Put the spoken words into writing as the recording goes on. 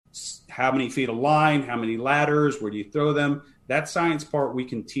how many feet of line, how many ladders, where do you throw them? That science part we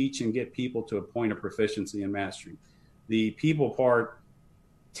can teach and get people to a point of proficiency and mastery. The people part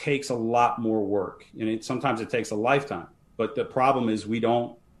takes a lot more work, and sometimes it takes a lifetime. But the problem is we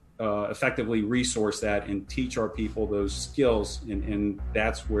don't effectively resource that and teach our people those skills, and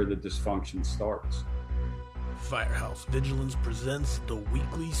that's where the dysfunction starts. Firehouse Vigilance presents The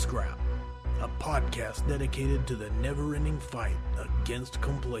Weekly Scrap, a podcast dedicated to the never-ending fight against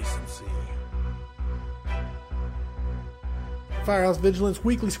complacency. Firehouse Vigilance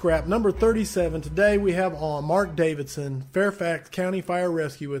Weekly Scrap, number 37. Today we have on Marc Davidson, Fairfax County Fire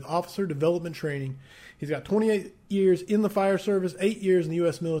Rescue with Officer Development Training. He's got 28 years in the fire service, 8 years in the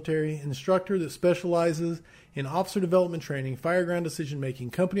U.S. military, instructor that specializes in officer development training, fireground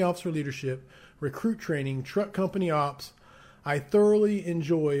decision-making, company officer leadership, recruit training, truck company ops. I thoroughly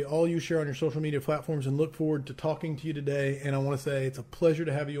enjoy all you share on your social media platforms and look forward to talking to you today. And I want to say it's a pleasure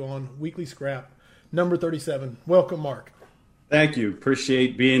to have you on Weekly Scrap, number 37. Welcome, Marc. Thank you.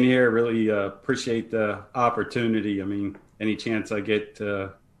 Appreciate being here. Really appreciate the opportunity. I mean, any chance I get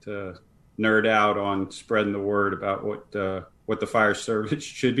to nerd out on spreading the word about what the fire service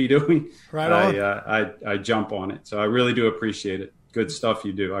should be doing, right on. I jump on it. So I really do appreciate it. Good stuff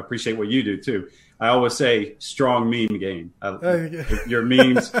you do. I appreciate what you do too. I always say strong meme game. Your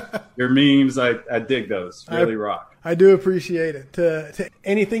memes, I dig those. Really rock. I do appreciate it. To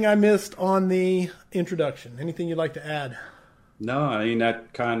anything I missed on the introduction? Anything you'd like to add? No, I mean,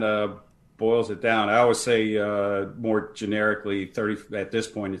 that kind of boils it down. I always say more generically, at this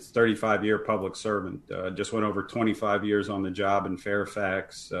point, it's 35-year public servant. Just went over 25 years on the job in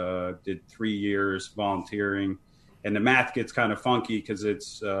Fairfax, did 3 years volunteering. And the math gets kind of funky because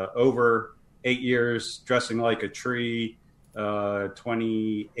it's over 8 years dressing like a tree,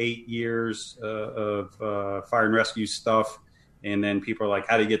 28 years of fire and rescue stuff. And then people are like,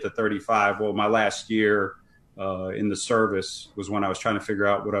 how do you get to 35? Well, my last year in the service was when I was trying to figure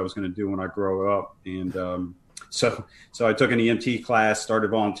out what I was going to do when I grow up. And so I took an EMT class,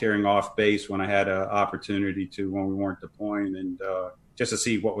 started volunteering off base when I had an opportunity to, when we weren't deploying, and just to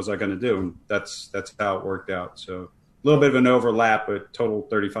see what was I going to do. And that's how it worked out. So a little bit of an overlap, but total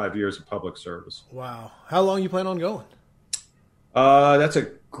 35 years of public service. Wow. How long you plan on going? That's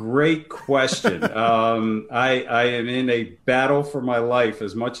a great question. I am in a battle for my life.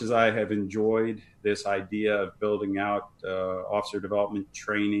 As much as I have enjoyed this idea of building out officer development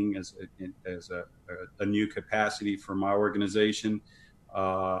training as a new capacity for my organization,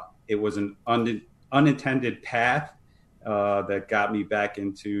 it was an unintended path that got me back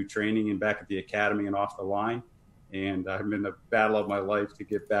into training and back at the academy and off the line. And I'm in the battle of my life to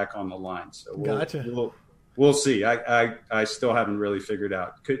get back on the line. So we'll see. I still haven't really figured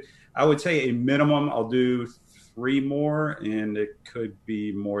out. I would say a minimum I'll do 3 more, and it could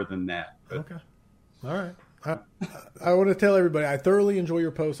be more than that. But. Okay. All right. I want to tell everybody I thoroughly enjoy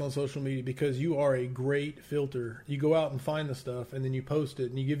your posts on social media because you are a great filter. You go out and find the stuff, and then you post it,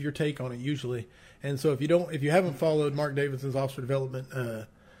 and you give your take on it usually. And so if you haven't followed Marc Davidson's officer development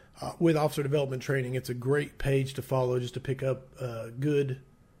with officer development training, it's a great page to follow just to pick up good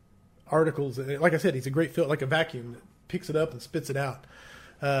articles. Like I said, he's a great filter, like a vacuum that picks it up and spits it out.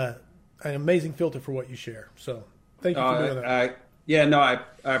 An amazing filter for what you share. So thank you for doing that.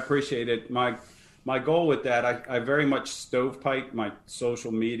 I appreciate it. My goal with that, I very much stovepipe my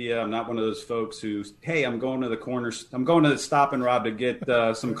social media. I'm not one of those folks who's, hey, I'm going to the Stop and Rob to get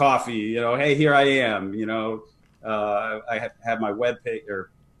some coffee. Hey, here I am. I have my web page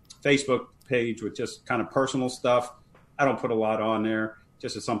or Facebook page with just kind of personal stuff. I don't put a lot on there,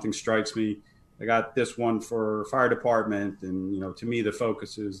 just if something strikes me. I got this one for fire department, and to me the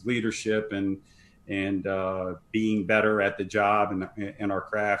focus is leadership and being better at the job and our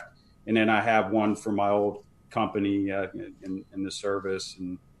craft. And then I have one for my old company in the service,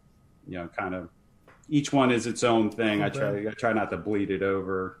 and kind of each one is its own thing. Okay. I try not to bleed it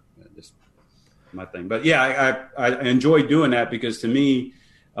over, just my thing. But yeah, I enjoy doing that because to me,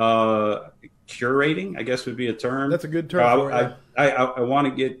 curating, I guess would be a term. That's a good term. I want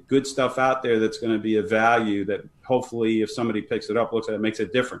to get good stuff out there that's going to be of value that hopefully if somebody picks it up, looks at it, makes a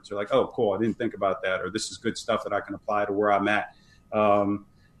difference. They're like, oh, cool, I didn't think about that. Or this is good stuff that I can apply to where I'm at.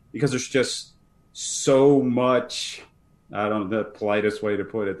 Because there's just so much, I don't know the politest way to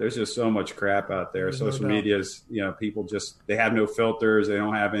put it. There's just so much crap out there. Social media is, people they have no filters. They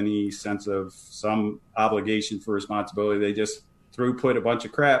don't have any sense of some obligation for responsibility. They just throughput a bunch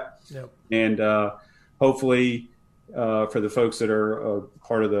of crap. Yep. And hopefully for the folks that are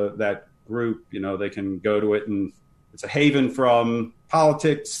part of that group, they can go to it and it's a haven from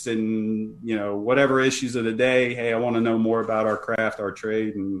politics and, whatever issues of the day. Hey, I want to know more about our craft, our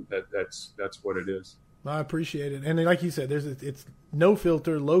trade, and that's what it is. I appreciate it. And like you said, it's no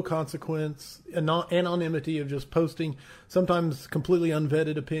filter, low consequence, anonymity of just posting sometimes completely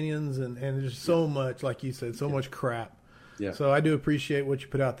unvetted opinions, and there's so much, like you said, so much crap. Yeah. So I do appreciate what you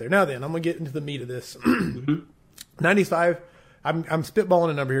put out there. Now then, I'm going to get into the meat of this. 95, I'm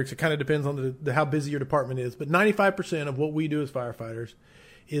spitballing a number here because it kind of depends on the how busy your department is, but 95% of what we do as firefighters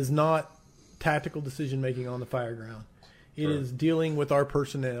is not tactical decision-making on the fire ground. It is dealing with our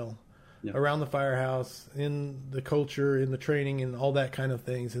personnel around the firehouse, in the culture, in the training, and all that kind of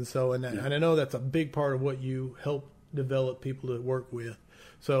things. And so, and I know that's a big part of what you help develop people to work with.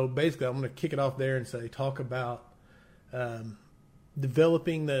 So basically, I'm going to kick it off there and say, talk about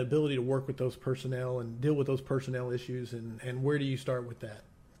developing the ability to work with those personnel and deal with those personnel issues, and where do you start with that?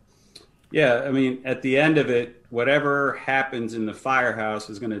 Yeah, I mean, at the end of it, whatever happens in the firehouse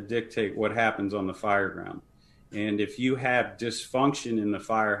is going to dictate what happens on the fire ground. And if you have dysfunction in the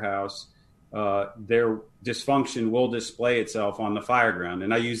firehouse, their dysfunction will display itself on the fire ground.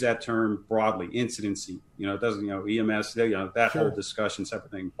 And I use that term broadly, incidency. It doesn't, EMS, that whole discussion,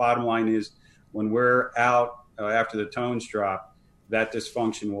 separate thing. Bottom line is, when we're out after the tones drop, that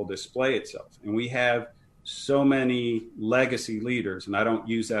dysfunction will display itself. And we have so many legacy leaders, and I don't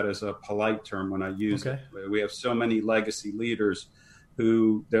use that as a polite term when I use it. We have so many legacy leaders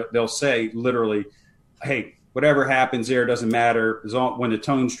who they'll say literally, hey, whatever happens there doesn't matter. When the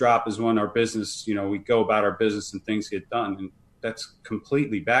tones drop is when our business, we go about our business and things get done. And that's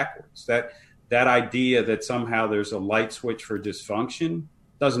completely backwards. That idea that somehow there's a light switch for dysfunction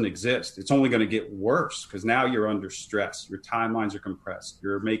doesn't exist. It's only going to get worse because now you're under stress. Your timelines are compressed.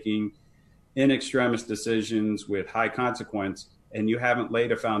 You're making in extremis decisions with high consequence, and you haven't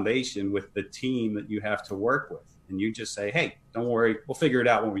laid a foundation with the team that you have to work with. And you just say, hey, don't worry, we'll figure it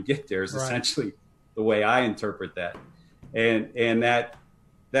out when we get there, is essentially the way I interpret that. And that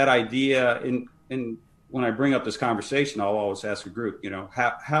idea, and when I bring up this conversation, I'll always ask a group,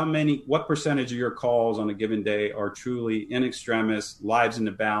 what percentage of your calls on a given day are truly in extremis, lives in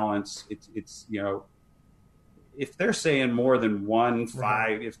the balance? It's if they're saying more than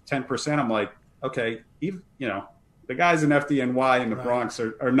 5, if 10%, I'm like, okay, even, the guys in FDNY in the Bronx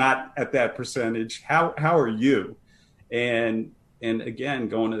are not at that percentage. How are you? And again,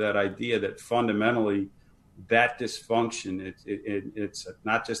 going to that idea that fundamentally that dysfunction, it's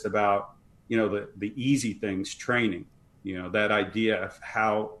not just about, the easy things, training, that idea of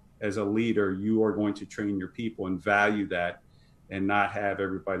how, as a leader, you are going to train your people and value that, and not have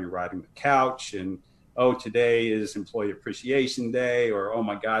everybody riding the couch and, oh, today is Employee Appreciation Day, or, oh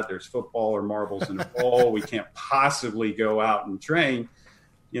my God, there's football or marbles in a bowl. We can't possibly go out and train.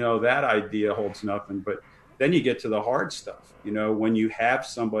 That idea holds nothing. But then you get to the hard stuff. When you have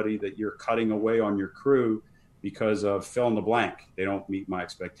somebody that you're cutting away on your crew because of fill in the blank, they don't meet my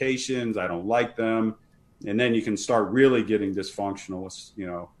expectations, I don't like them. And then you can start really getting dysfunctional.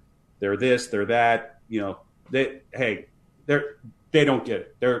 They're this, they're that, they don't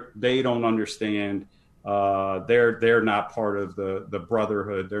get it. They don't understand. They're not part of the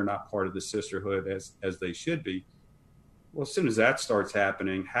brotherhood. They're not part of the sisterhood as they should be. Well, as soon as that starts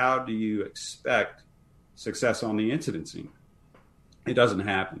happening, how do you expect success on the incident scene? It doesn't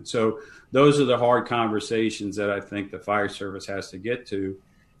happen. So those are the hard conversations that I think the fire service has to get to,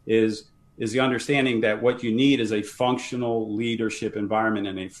 is the understanding that what you need is a functional leadership environment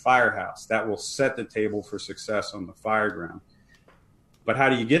in a firehouse that will set the table for success on the fire ground. But how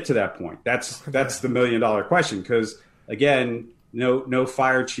do you get to that point? That's the $1 million question. Because again, no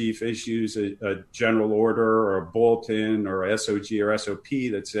fire chief issues a general order or a bulletin or a SOG or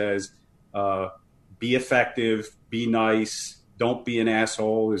SOP that says, be effective, be nice, don't be an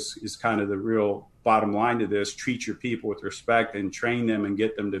asshole is kind of the real bottom line to this. Treat your people with respect and train them and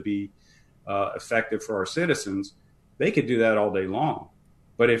get them to be effective for our citizens. They could do that all day long.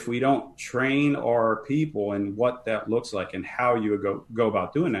 But if we don't train our people and what that looks like and how you go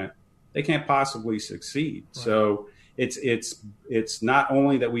about doing that, they can't possibly succeed. Right. So it's not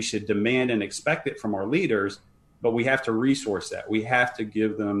only that we should demand and expect it from our leaders, but we have to resource that. We have to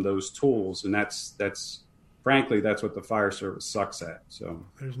give them those tools. And that's frankly, that's what the fire service sucks at. So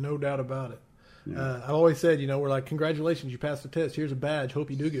there's no doubt about it. Yeah. I've always said, we're like, congratulations, you passed the test. Here's a badge.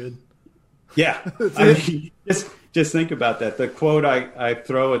 Hope you do good. Yeah. I mean, just think about that. The quote I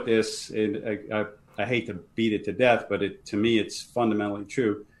throw at this, and I hate to beat it to death, but to me, it's fundamentally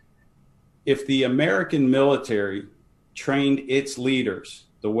true. If the American military trained its leaders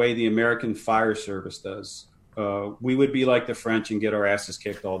the way the American fire service does, we would be like the French and get our asses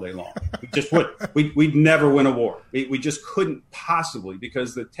kicked all day long. We just would. We'd never win a war. We just couldn't possibly,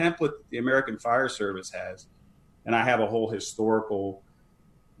 because the template the American Fire Service has, and I have a whole historical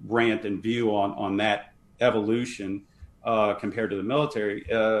rant and view on that evolution compared to the military,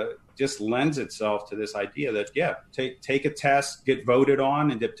 just lends itself to this idea that, take a test, get voted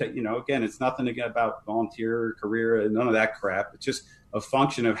on, and again, it's nothing about volunteer career and none of that crap. It's just a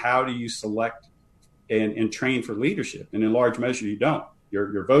function of how do you select and train for leadership. And in large measure, you don't.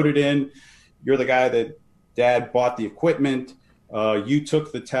 You're voted in. You're the guy that dad bought the equipment. You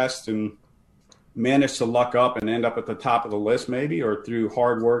took the test and managed to luck up and end up at the top of the list, maybe, or through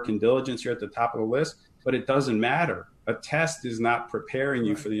hard work and diligence, you're at the top of the list. But it doesn't matter. A test is not preparing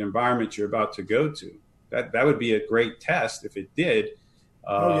you for the environment you're about to go to. That would be a great test if it did.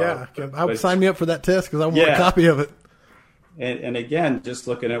 I would sign me up for that test because I want a copy of it. And again, just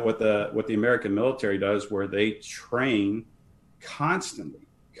looking at what the American military does, where they train constantly.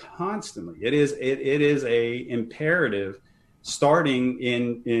 It is a imperative, starting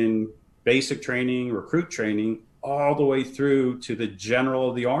in basic training, recruit training, all the way through to the general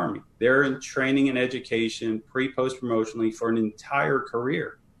of the Army. They're in training and education, post promotionally, for an entire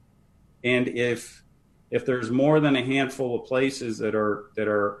career. And if there's more than a handful of places that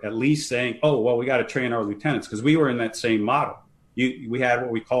are at least saying, oh, well, we got to train our lieutenants, because we were in that same model. We had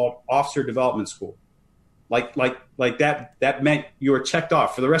what we called officer development school. Like that meant you were checked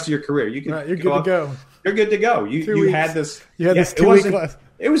off for the rest of your career. You're good to go. You're good to go. You had this 2-week class.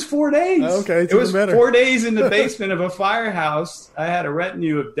 It was 4 days. Oh, okay, it was better. 4 days in the basement of a firehouse. I had a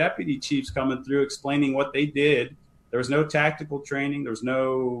retinue of deputy chiefs coming through explaining what they did. There was no tactical training. There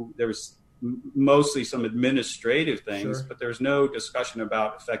was mostly some administrative things, sure, but there's no discussion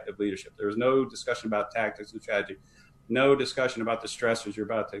about effective leadership. There was no discussion about tactics and strategy. No discussion about the stressors you're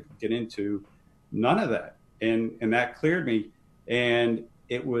about to get into. None of that. And that cleared me. And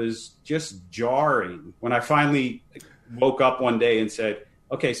it was just jarring when I finally woke up one day and said,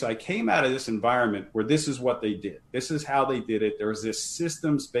 okay, so I came out of this environment where this is what they did. This is how they did it. There was this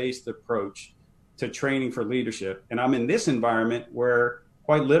systems-based approach to training for leadership. And I'm in this environment where,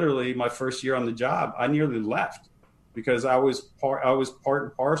 quite literally, my first year on the job, I nearly left because I was part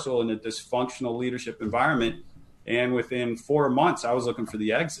and parcel in a dysfunctional leadership environment. And within 4 months, I was looking for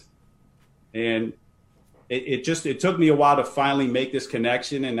the exit. And it took me a while to finally make this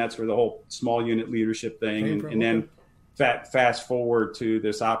connection. And that's where the whole small unit leadership thing, and then fast forward to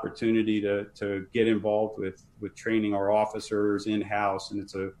this opportunity to get involved with training our officers in-house. And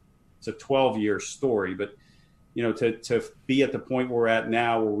it's a 12-year story, but to be at the point we're at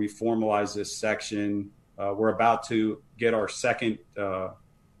now, where we formalize this section, we're about to get our second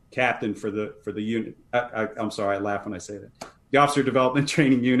captain for the unit. I'm sorry, I laugh when I say that. The officer development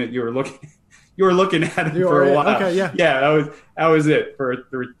training unit. You were looking at it for a while. Okay, yeah. That was it for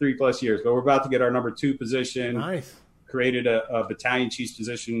 3+ years. But we're about to get our number 2 position. Nice. Created a battalion chief's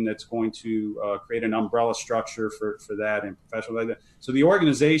position that's going to create an umbrella structure for that and professional like that. So the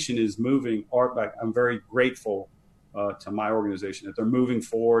organization is moving. I'm very grateful to my organization that they're moving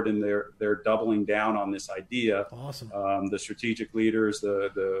forward and they're doubling down on this idea. Awesome. The strategic leaders,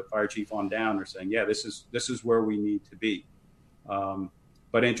 the fire chief on down, are saying, yeah, this is where we need to be.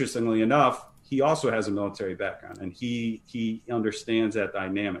 But interestingly enough, he also has a military background, and he understands that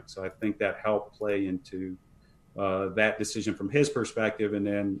dynamic. So I think that helped play into that decision from his perspective. And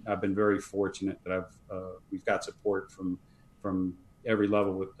then I've been very fortunate that we've got support from every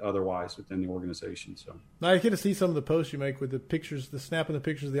level otherwise within the organization. So now I get to see some of the posts you make with the pictures, the snapping the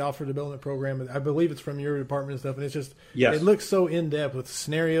pictures of the officer development program. I believe it's from your department and stuff. And it's just, It looks so in depth with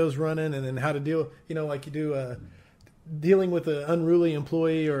scenarios running and then how to deal, like you do, dealing with an unruly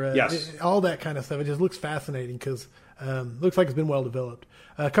employee or all that kind of stuff. It just looks fascinating because looks like it's been well developed.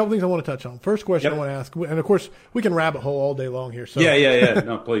 A couple things I want to touch on. First question I want to ask, and of course we can rabbit hole all day long here. So yeah.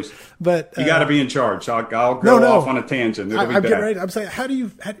 No, please. But you got to be in charge. So I'll go off on a tangent. I'm getting ready. I'm saying,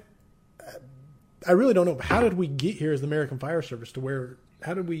 I really don't know. How did we get here as the American Fire Service to where?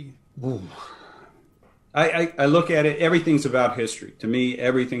 How did we? I look at it. Everything's about history. To me,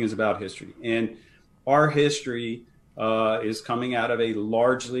 everything is about history, and our history is coming out of a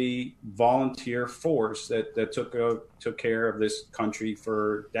largely volunteer force that took care of this country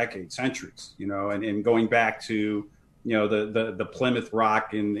for decades, centuries, and going back to, the Plymouth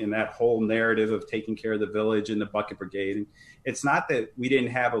Rock and that whole narrative of taking care of the village and the bucket brigade. And it's not that we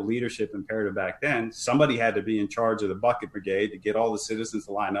didn't have a leadership imperative back then. Somebody had to be in charge of the bucket brigade to get all the citizens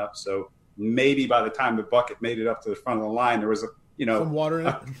to line up. So maybe by the time the bucket made it up to the front of the line, there was some water in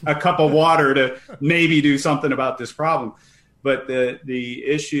it. a cup of water to maybe do something about this problem. But the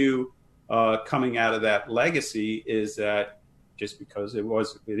issue coming out of that legacy is that just because it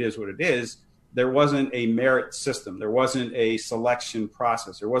is what it is, there wasn't a merit system. There wasn't a selection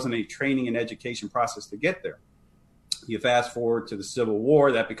process. There wasn't a training and education process to get there. You fast forward to the Civil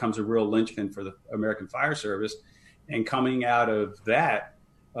War, that becomes a real linchpin for the American Fire Service. And coming out of that,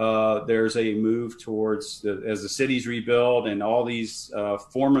 there's a move towards, as the cities rebuild and all these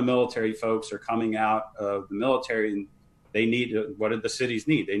former military folks are coming out of the military, and they need, what did the cities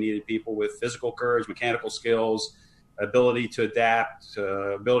need? They needed people with physical courage, mechanical skills, ability to adapt,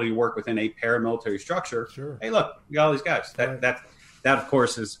 ability to work within a paramilitary structure. Sure. Hey, look, we got all these guys. That, of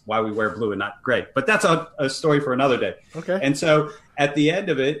course, is why we wear blue and not gray. But that's a story for another day. Okay. And so at the end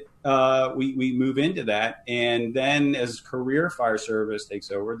of it, we move into that. And then as career fire service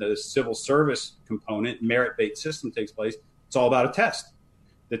takes over, the civil service component, merit-based system takes place, it's all about a test.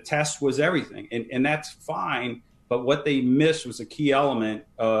 The test was everything. And that's fine. But what they missed was a key element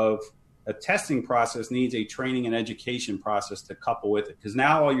of a testing process needs a training and education process to couple with it. Because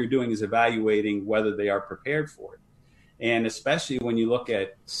now all you're doing is evaluating whether they are prepared for it. And especially when you look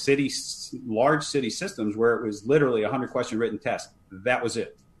at large city systems where it was literally a 100-question written test, that was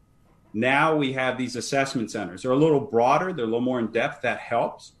it. Now we have these assessment centers. They're a little broader. They're a little more in depth. That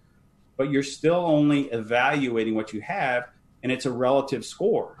helps. But you're still only evaluating what you have, and it's a relative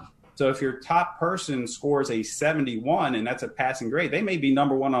score. So if your top person scores a 71 and that's a passing grade, they may be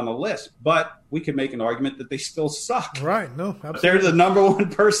number one on the list, but we could make an argument that they still suck. Right. No, absolutely. But they're the number one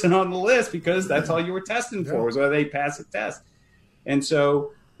person on the list because that's all you were testing for, was whether they pass a test. And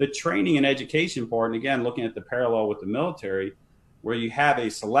so the training and education part, and again, looking at the parallel with the military, where you have a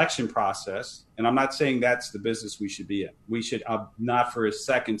selection process, and I'm not saying that's the business we should be in. We should, not for a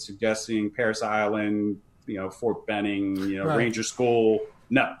second suggesting Parris Island, Fort Benning, right. Ranger School.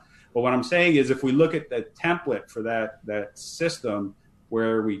 No. But what I'm saying is if we look at the template for that system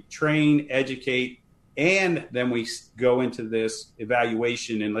where we train, educate, and then we go into this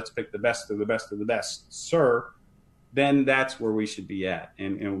evaluation and let's pick the best of the best of the best, sir, then that's where we should be at.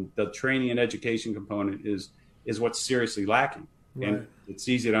 And the training and education component is what's seriously lacking. Right. And it's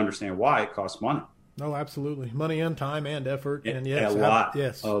easy to understand why. It costs money. No, absolutely. Money and time and effort. And yes, a lot.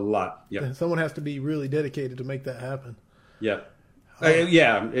 Yes. A lot. Yep. Someone has to be really dedicated to make that happen. Yeah.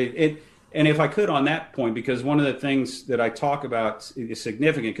 And if I could on that point, because one of the things that I talk about is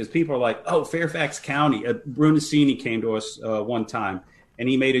significant because people are like, oh, Fairfax County, Brunacini came to us one time and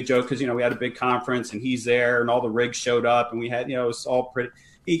he made a joke because, we had a big conference and he's there and all the rigs showed up and we had, it was all pretty,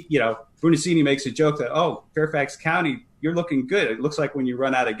 Brunacini makes a joke that, oh, Fairfax County, you're looking good. It looks like when you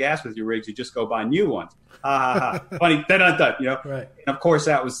run out of gas with your rigs, you just go buy new ones. Ha, ha, ha. Funny, Right. And of course,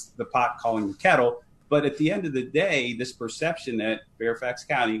 that was the pot calling the kettle. But at the end of the day, this perception that Fairfax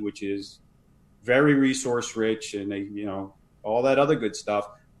County, which is very resource rich and they, all that other good stuff,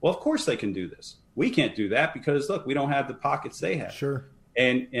 well, of course they can do this. We can't do that because, look, we don't have the pockets they have. Sure.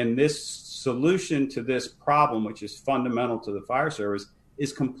 And this solution to this problem, which is fundamental to the fire service,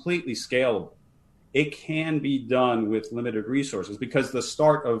 is completely scalable. It can be done with limited resources because the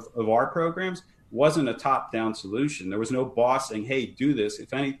start of our programs wasn't a top-down solution. There was no boss saying, hey, do this.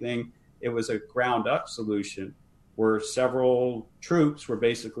 If anything, it was a ground-up solution where several troops were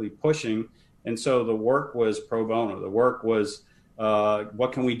basically pushing. And so the work was pro bono. The work was,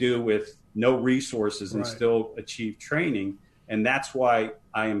 what can we do with no resources and still achieve training? And that's why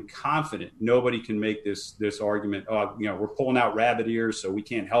I am confident nobody can make this argument, we're pulling out rabbit ears, so we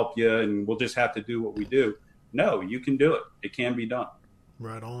can't help you, and we'll just have to do what we do. No, you can do it. It can be done.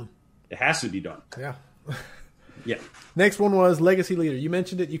 Right on. It has to be done. Yeah. Yeah. Next one was legacy leader. You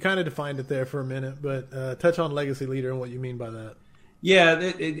mentioned it. You kind of defined it there for a minute, but touch on legacy leader and what you mean by that. Yeah,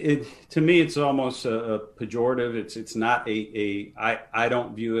 it to me, it's almost a pejorative. It's not I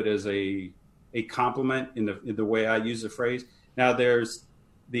don't view it as a compliment in the way I use the phrase. Now there's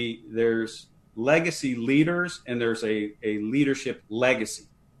legacy leaders and there's a leadership legacy.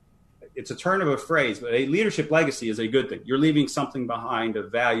 It's a turn of a phrase, but a leadership legacy is a good thing. You're leaving something behind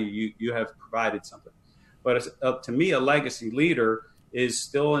of value. You have provided something. But to me, a legacy leader is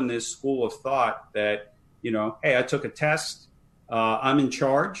still in this school of thought that, hey, I took a test. I'm in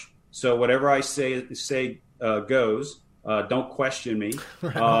charge. So whatever I say goes. Don't question me.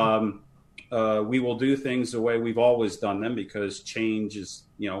 We will do things the way we've always done them because change is,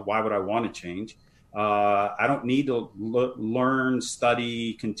 why would I want to change? I don't need to learn,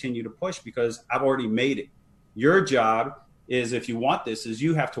 study, continue to push because I've already made it. Your job is, if you want this, is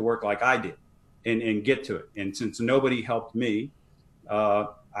you have to work like I did and get to it. And since nobody helped me, I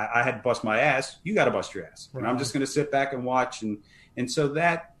had to bust my ass. You got to bust your ass. Right. And I'm just going to sit back and watch. And so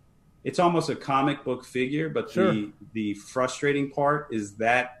that it's almost a comic book figure, but Sure. the frustrating part is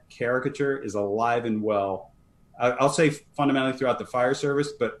that caricature is alive and well. I'll say fundamentally throughout the fire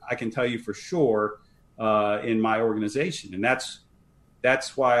service, but I can tell you for sure in my organization, and that's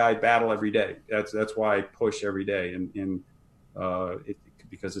why I battle every day. That's why I push every day, and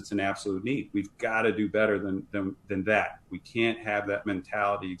because it's an absolute need. We've got to do better than that. We can't have that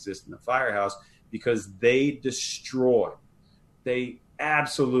mentality exist in the firehouse because they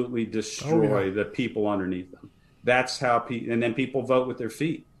absolutely destroy the people underneath them. That's how and then people vote with their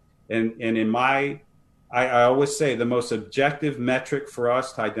feet. And in I always say the most objective metric for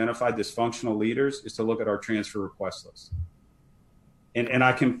us to identify dysfunctional leaders is to look at our transfer request list. And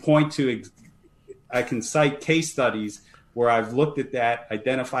I can I can cite case studies where I've looked at that,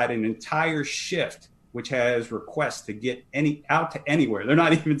 identified an entire shift which has requests to get out to anywhere. They're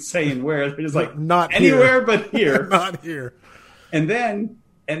not even saying where. They're just like not anywhere here. But here. Not here. And then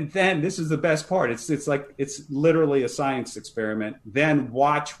this is the best part. It's literally a science experiment. Then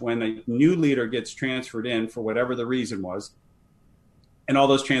watch when a new leader gets transferred in for whatever the reason was, and all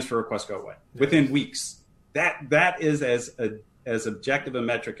those transfer requests go away within weeks. That is as objective a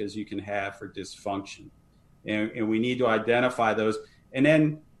metric as you can have for dysfunction. And we need to identify those. And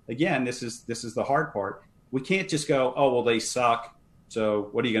then again, this is the hard part. We can't just go, oh, well, they suck, so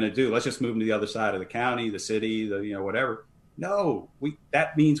what are you going to do? Let's just move them to the other side of the county, the city, whatever. No,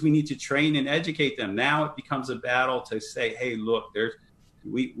 that means we need to train and educate them. Now it becomes a battle to say, hey, look,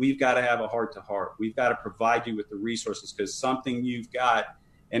 we've got to have a heart to heart. We've got to provide you with the resources because something you've got,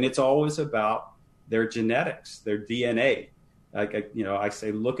 and it's always about their genetics, their DNA. I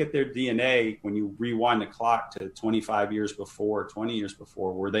say, look at their DNA when you rewind the clock to 25 years before, 20 years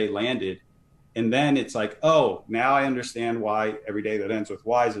before, where they landed. And then it's like, oh, now I understand why every day that ends with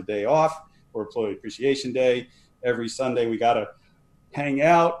Y is a day off or Employee Appreciation Day. Every Sunday we got to hang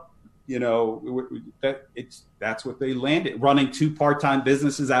out. That's what they landed. Running 2 part-time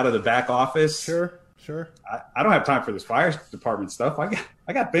businesses out of the back office. Sure. I don't have time for this fire department stuff.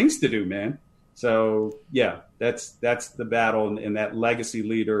 I got things to do, man. So yeah, that's the battle, and that legacy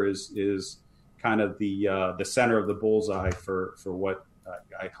leader is kind of the center of the bullseye for what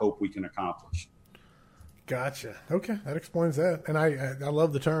I hope we can accomplish. Gotcha. Okay, that explains that, and I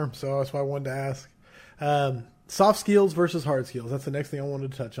love the term, so that's why I wanted to ask. Soft skills versus hard skills. That's the next thing I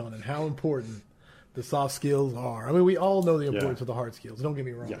wanted to touch on, and how important the soft skills are. I mean, we all know the importance of the hard skills. Don't get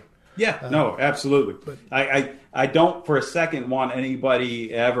me wrong. Yeah, no, absolutely. But I don't for a second want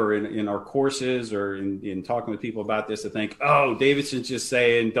anybody ever in our courses or in talking with people about this to think, oh, Davidson's just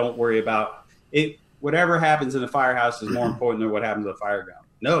saying don't worry about it. Whatever happens in the firehouse is more important than what happens at the fire ground.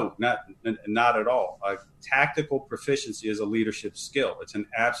 No, not at all. Tactical proficiency is a leadership skill. It's an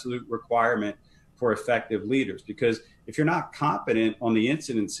absolute requirement for effective leaders, because if you're not competent on the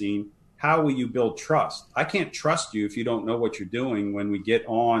incident scene, how will you build trust? I can't trust you if you don't know what you're doing when we get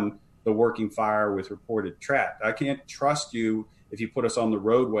on the working fire with reported trapped. I can't trust you if you put us on the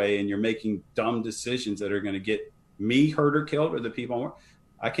roadway and you're making dumb decisions that are going to get me hurt or killed or the people.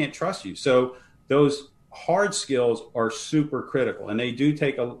 I can't trust you. So those hard skills are super critical, and they do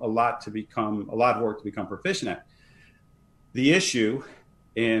take a lot of work to become proficient at. The issue,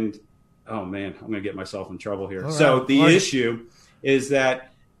 and oh man, I'm going to get myself in trouble here. Right. So the issue is that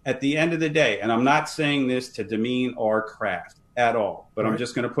at the end of the day, and I'm not saying this to demean our craft at all, but I'm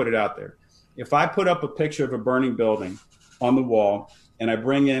just going to put it out there. If I put up a picture of a burning building on the wall and I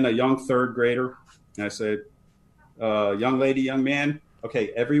bring in a young third grader and I said, young lady, young man,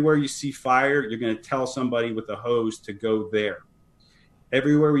 okay, everywhere you see fire, you're going to tell somebody with a hose to go there.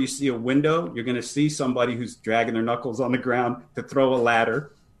 Everywhere you see a window, you're going to see somebody who's dragging their knuckles on the ground to throw a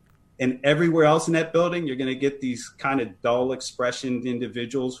ladder. And everywhere else in that building, you're going to get these kind of dull expressioned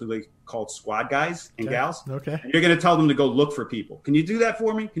individuals who they call squad guys and gals. Okay. And you're going to tell them to go look for people. Can you do that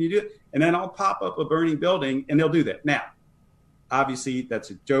for me? Can you do it? And then I'll pop up a burning building and they'll do that. Now, obviously,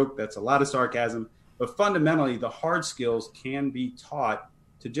 that's a joke. That's a lot of sarcasm. But fundamentally, the hard skills can be taught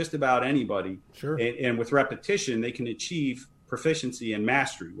to just about anybody. Sure. And with repetition, they can achieve proficiency and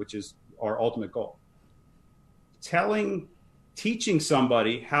mastery, which is our ultimate goal. Teaching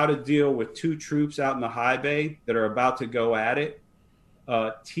somebody how to deal with 2 troops out in the high bay that are about to go at it,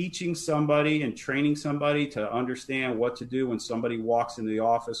 teaching somebody and training somebody to understand what to do when somebody walks into the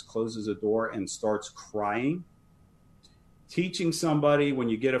office, closes a door, and starts crying, teaching somebody when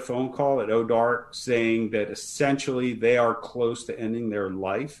you get a phone call at ODART saying that essentially they are close to ending their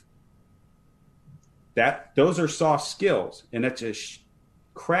life, those are soft skills, and that's a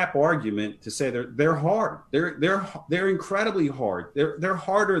crap argument to say they're hard. They're incredibly hard. They're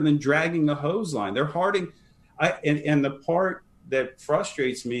harder than dragging the hose line. They're hard. And the part that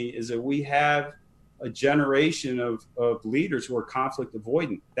frustrates me is that we have a generation of leaders who are conflict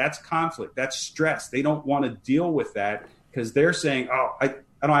avoidant. That's conflict. That's stress. They don't want to deal with that because they're saying, oh, I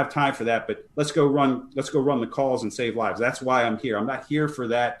don't have time for that, but let's go run the calls and save lives. That's why I'm here. I'm not here for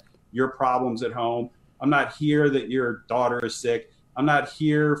that, your problems at home. I'm not here that your daughter is sick. I'm not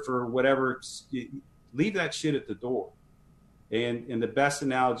here for whatever. Leave that shit at the door. And the best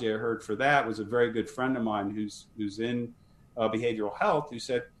analogy I heard for that was a very good friend of mine who's in behavioral health, who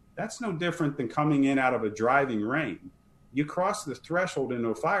said, that's no different than coming in out of a driving rain. You cross the threshold into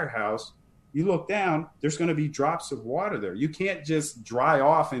a firehouse, you look down, there's going to be drops of water there. You can't just dry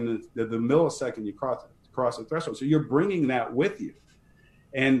off in the millisecond you cross the threshold. So you're bringing that with you.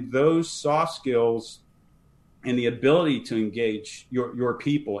 And those soft skills and the ability to engage your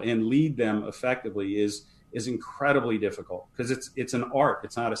people and lead them effectively is incredibly difficult because it's an art.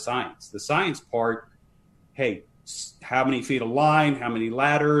 It's not a science. The science part, hey, how many feet of line, how many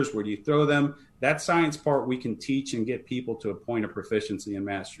ladders, where do you throw them? That science part we can teach and get people to a point of proficiency and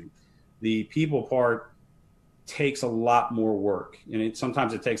mastery. The people part takes a lot more work, and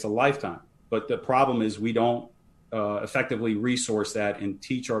sometimes it takes a lifetime. But the problem is we don't effectively resource that and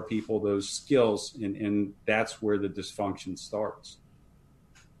teach our people those skills, and that's where the dysfunction starts.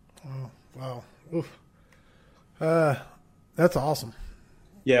 Oh, wow. Oof. That's awesome.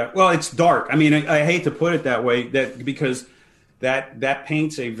 Yeah, well, it's dark. I mean, I hate to put it that way, because that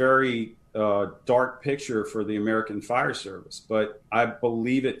paints a very dark picture for the American Fire Service. But I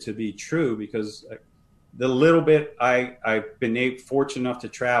believe it to be true because the little bit I've been fortunate enough to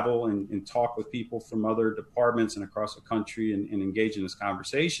travel and talk with people from other departments and across the country and engage in this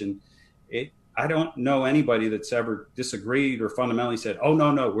conversation, I don't know anybody that's ever disagreed or fundamentally said, "Oh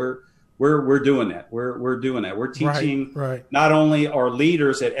no, we're doing that. We're doing that. We're teaching right. Not only our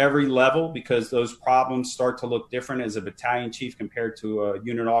leaders at every level, because those problems start to look different as a battalion chief compared to a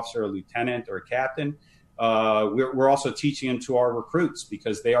unit officer, a lieutenant, or a captain. We're also teaching them to our recruits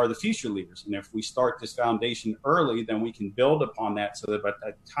because they are the future leaders. And if we start this foundation early, then we can build upon that so that by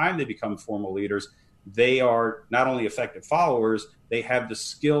the time they become formal leaders, they are not only effective followers, they have the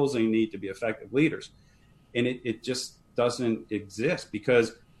skills they need to be effective leaders. And it just doesn't exist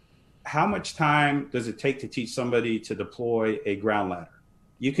because how much time does it take to teach somebody to deploy a ground ladder?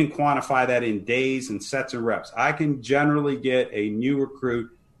 You can quantify that in days and sets of reps. I can generally get a new recruit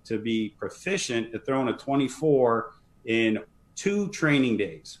to be proficient at throwing a 24 in 2 training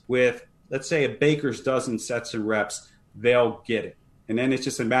days with, let's say, a baker's dozen sets of reps. They'll get it. And then it's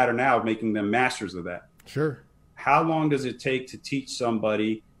just a matter now of making them masters of that. Sure. How long does it take to teach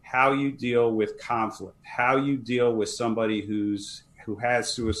somebody how you deal with conflict, how you deal with somebody who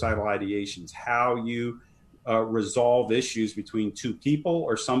has suicidal ideations, how you resolve issues between 2 people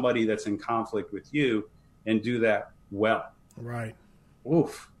or somebody that's in conflict with you, and do that well? Right.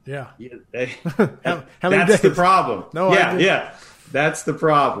 Oof. Yeah. That's the problem. No. Yeah. That's the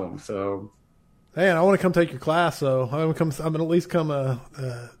problem. So, man, I want to come take your class. So I'm gonna at least come.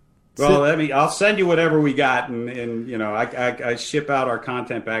 Well, I'll send you whatever we got, and you know, I ship out our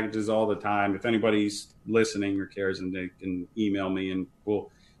content packages all the time. If anybody's listening or cares, and they can email me, and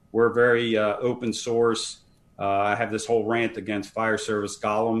we're very open source. I have this whole rant against fire service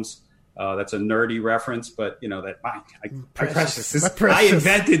golems. That's a nerdy reference, but you know that I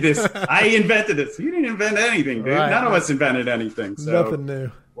invented this. I invented this. You didn't invent anything, dude. Right. None of us invented anything. So nothing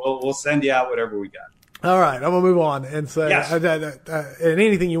new. We'll send you out whatever we got. All right, I'm gonna move on and say, yes. And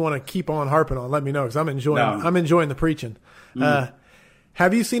anything you want to keep on harping on, let me know because I'm enjoying the preaching.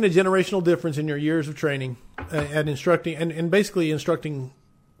 Have you seen a generational difference in your years of training and instructing and basically instructing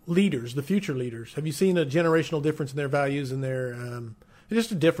leaders, the future leaders? Have you seen a generational difference in their values and their just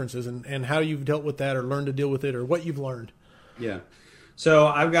the differences and how you've dealt with that or learned to deal with it or what you've learned? Yeah. So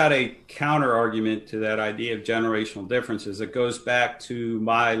I've got a counter argument to that idea of generational differences. It goes back to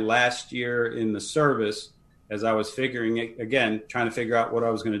my last year in the service as I was trying to figure out what I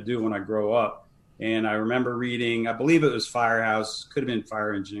was going to do when I grow up. And I remember reading, I believe it was Firehouse, could have been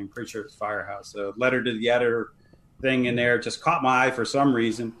Fire Engineering, pretty sure it's Firehouse, a letter to the editor thing in there, just caught my eye for some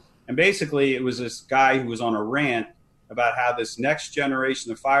reason. And basically it was this guy who was on a rant about how this next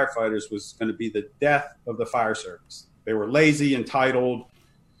generation of firefighters was going to be the death of the fire service. They were lazy, entitled.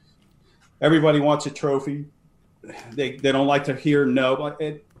 Everybody wants a trophy. They don't like to hear no.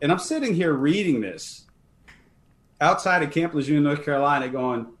 And I'm sitting here reading this outside of Camp Lejeune, North Carolina,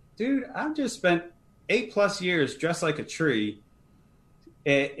 going, dude, I've just spent 8+ years dressed like a tree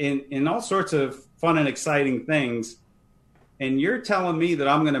in all sorts of fun and exciting things. And you're telling me that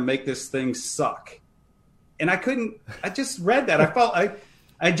I'm going to make this thing suck. And I just read that.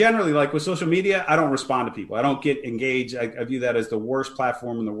 I I generally, like with social media, I don't respond to people. I don't get engaged. I view that as the worst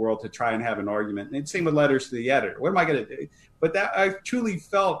platform in the world to try and have an argument. And same with letters to the editor. What am I going to do? But that I truly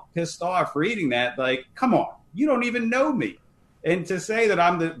felt pissed off reading that. Like, come on, you don't even know me. And to say that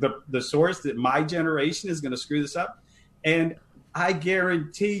I'm the source, that my generation is going to screw this up. And I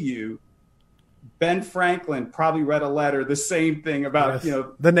guarantee you, Ben Franklin probably read a letter, the same thing about,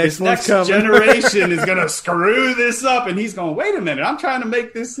 the next generation is going to screw this up. And he's going, wait a minute, I'm trying to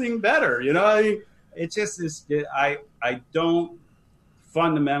make this thing better. I mean, it's just this, I don't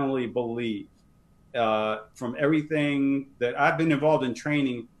fundamentally believe from everything that I've been involved in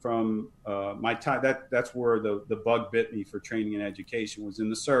training from my time, that's where the bug bit me for training and education was in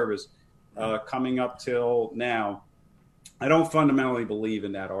the service coming up till now. I don't fundamentally believe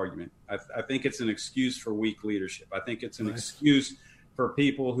in that argument. I think it's an excuse for weak leadership. I think it's an excuse for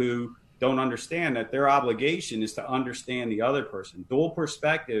people who don't understand that their obligation is to understand the other person. Dual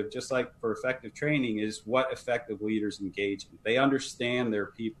perspective, just like for effective training, is what effective leaders engage in. They understand their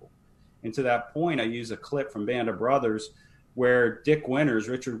people. And to that point, I use a clip from Band of Brothers where Richard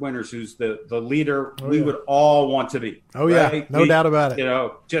Winters, who's the leader we would all want to be. Oh, right? Yeah, no doubt about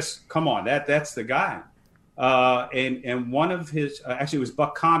it. Just come on, that's the guy. And one of his actually it was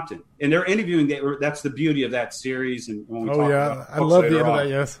Buck Compton, and they're interviewing. That's the beauty of that series. And when we talk about I love the end of that.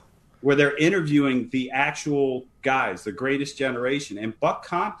 Yes, where they're interviewing the actual guys, the greatest generation, and Buck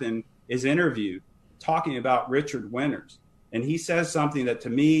Compton is interviewed talking about Richard Winters, and he says something that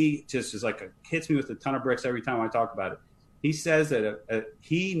to me just is like hits me with a ton of bricks every time I talk about it. He says that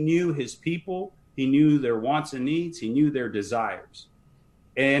he knew his people, he knew their wants and needs, he knew their desires,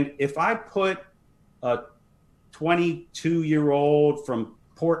 and if I put a 22-year-old from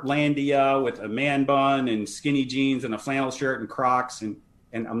Portlandia with a man bun and skinny jeans and a flannel shirt and Crocs, and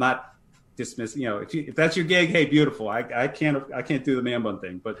I'm not dismissing, if that's your gig, hey, beautiful. I can't do the man bun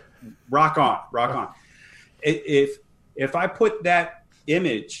thing, but rock on. If I put that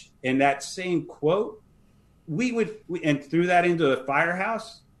image in that same quote, and threw that into a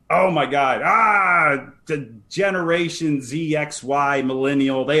firehouse. Oh my God. The generation Z, X, Y,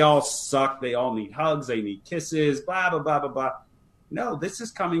 millennial, they all suck. They all need hugs. They need kisses, blah, blah, blah, blah, blah. No, this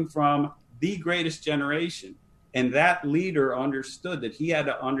is coming from the greatest generation. And that leader understood that he had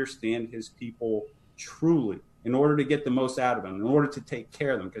to understand his people truly in order to get the most out of them, in order to take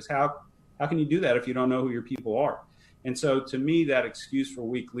care of them. Because how can you do that if you don't know who your people are? And so to me, that excuse for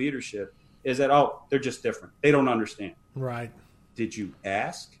weak leadership is that, they're just different. They don't understand. Right. Did you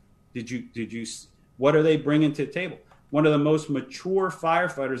ask? Did you, what are they bringing to the table? One of the most mature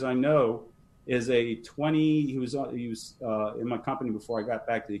firefighters I know is he was in my company before I got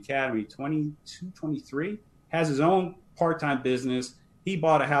back to the academy, 22, 23, has his own part-time business. He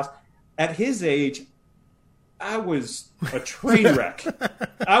bought a house. At his age, I was a train wreck.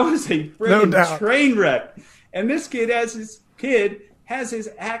 I was a freaking train wreck. And this kid has his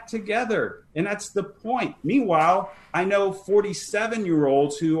act together. And that's the point. Meanwhile, I know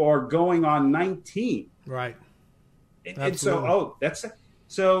 47-year-olds who are going on 19. Right. And so,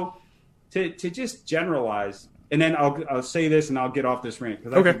 to just generalize, and then I'll say this and I'll get off this rant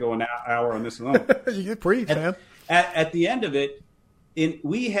because I could go an hour on this alone. You get preach, man. At the end of it,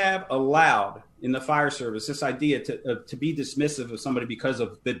 we have allowed in the fire service this idea to be dismissive of somebody because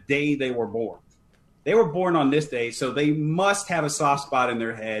of the day they were born. They were born on this day, so they must have a soft spot in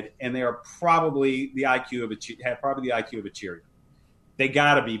their head, and they are probably the IQ of a cheerleader. They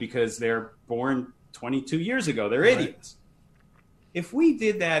got to be because they're born 22 years ago. They're idiots. If we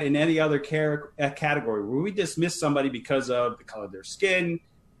did that in any other category, where we dismiss somebody because of the color of their skin,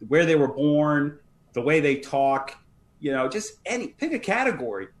 where they were born, the way they talk, just pick a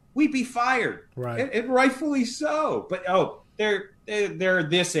category, we'd be fired, right? And rightfully so. But they're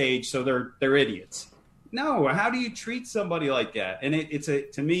this age, so they're idiots. No, how do you treat somebody like that? And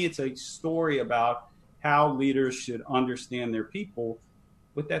to me, it's a story about how leaders should understand their people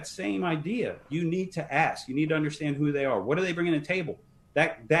with that same idea. You need to ask. You need to understand who they are. What are they bringing to the table?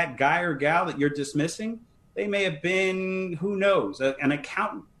 That guy or gal that you're dismissing, they may have been, who knows, an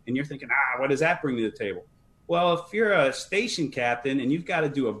accountant. And you're thinking, what does that bring to the table? Well, if you're a station captain and you've got to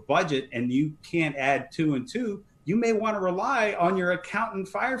do a budget and you can't add 2 and 2, you may want to rely on your accountant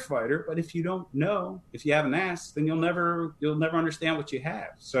firefighter, but if you don't know, if you haven't asked, then you'll never understand what you have.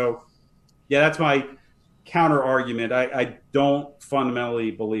 So, that's my counter argument. I don't fundamentally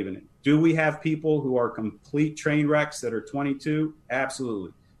believe in it. Do we have people who are complete train wrecks that are 22?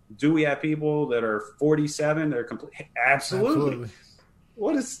 Absolutely. Do we have people that are 47 that are complete? Absolutely.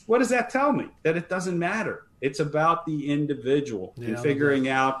 What does that tell me? That it doesn't matter. It's about the individual and figuring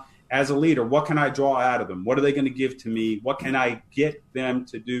out. as a leader, what can I draw out of them? What are they going to give to me? What can I get them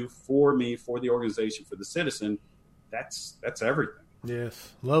to do for me, for the organization, for the citizen? That's everything.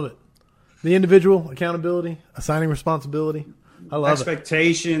 Yes, love it. The individual accountability, assigning responsibility. I love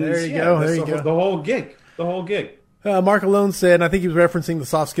expectations. There you go. There you go. The whole gig. The whole gig. Mark Alone said, and I think he was referencing the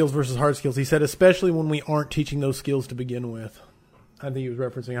soft skills versus hard skills. He said, especially when we aren't teaching those skills to begin with. I think he was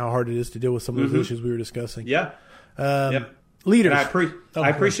referencing how hard it is to deal with some of those issues we were discussing. Yeah. Leaders. And I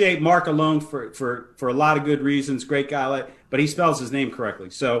appreciate Mark Alone for a lot of good reasons. Great guy, but he spells his name correctly.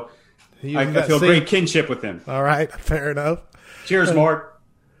 So I feel great kinship with him. All right. Fair enough. Cheers, Mark.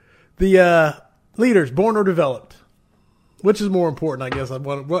 The leaders, born or developed. Which is more important, I guess,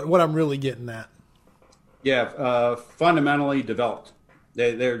 what I'm really getting at. Yeah, fundamentally developed.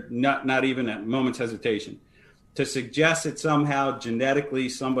 They're not even at a moment's hesitation. To suggest that somehow genetically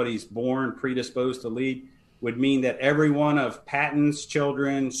somebody's born predisposed to lead would mean that every one of Patton's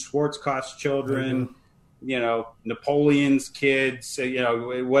children, Schwarzkopf's children, Napoleon's kids,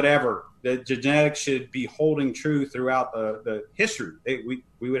 whatever, the genetics should be holding true throughout the history.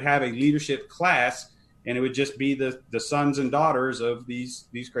 We would have a leadership class, and it would just be the sons and daughters of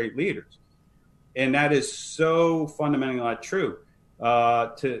these great leaders. And that is so fundamentally not true.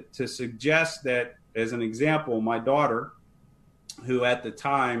 To suggest that, as an example, my daughter, who at the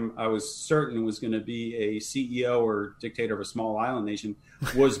time I was certain was going to be a CEO or dictator of a small island nation,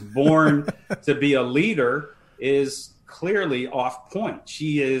 was born to be a leader is clearly off point.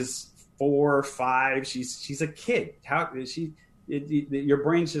 She is 4 or 5. She's a kid. Your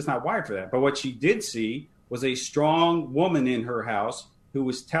brain's just not wired for that. But what she did see was a strong woman in her house who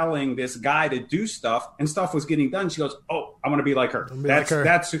was telling this guy to do stuff, and stuff was getting done. She goes, "Oh, I want to be like her."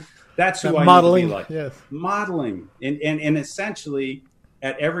 That's who I modeling, need to be like. Yes. Modeling. And essentially,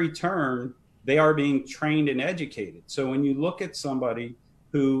 at every turn, they are being trained and educated. So when you look at somebody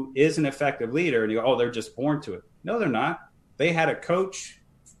who is an effective leader and you go, "Oh, they're just born to it." No, they're not. They had a coach,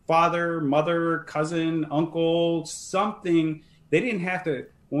 father, mother, cousin, uncle, something. They didn't have to.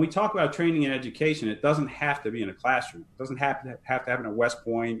 When we talk about training and education, it doesn't have to be in a classroom. It doesn't have to happen at West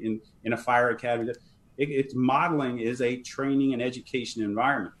Point, in a fire academy. It's modeling is a training and education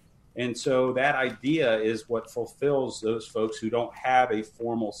environment. And so that idea is what fulfills those folks who don't have a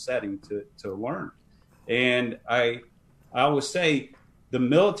formal setting to learn. And I always say the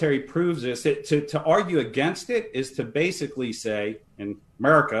military proves this. To argue against it is to basically say, in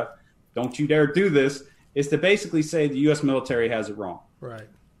America, don't you dare do this, is to basically say the U.S. military has it wrong. Right.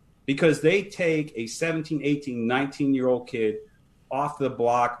 Because they take a 17, 18, 19-year-old kid off the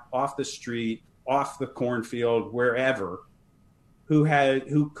block, off the street, off the cornfield, wherever,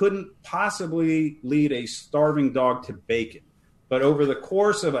 who couldn't possibly lead a starving dog to bacon. But over the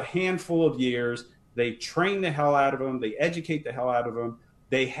course of a handful of years, they train the hell out of them. They educate the hell out of them.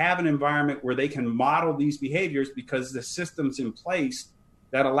 They have an environment where they can model these behaviors because the system's in place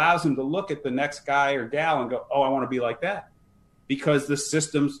that allows them to look at the next guy or gal and go, "Oh, I want to be like that." Because the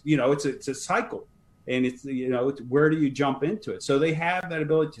system's, it's a cycle, and it's where do you jump into it? So they have that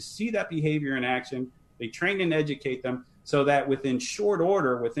ability to see that behavior in action. They train and educate them so that within short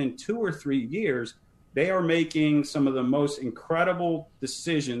order, within 2 or 3 years, they are making some of the most incredible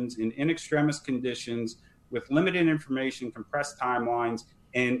decisions in extremis conditions with limited information, compressed timelines,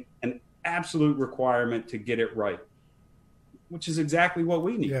 and an absolute requirement to get it right, which is exactly what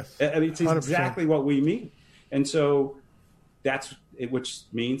we need. Yes, I mean, it's 100%. Exactly what we need. And so which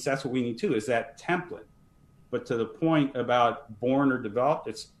means that's what we need too, is that template. But to the point about born or developed,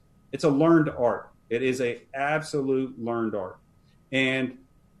 it's a learned art. It is a absolute learned art. And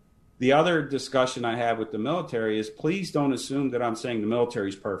the other discussion I have with the military is, please don't assume that I'm saying the military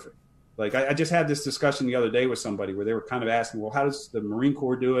is perfect. Like I just had this discussion the other day with somebody where they were kind of asking, well, how does the Marine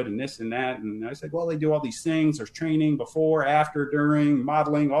Corps do it and this and that? And I said, well, they do all these things. There's training before, after, during,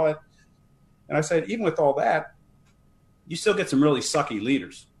 modeling, all that. And I said, even with all that, you still get some really sucky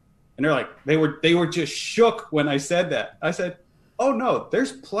leaders. And they're like, they were just shook when I said that. I said, oh no,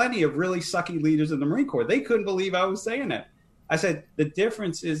 there's plenty of really sucky leaders in the Marine Corps. They couldn't believe I was saying that. I said, the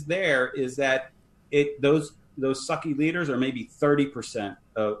difference is that those sucky leaders are maybe 30%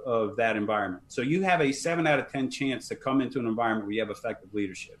 of that environment. So you have a 7 out of 10 chance to come into an environment where you have effective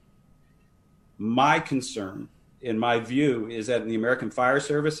leadership. My concern, in my view, is that in the American Fire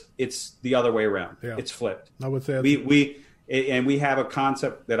Service, it's the other way around. Yeah. It's flipped. I would say we have a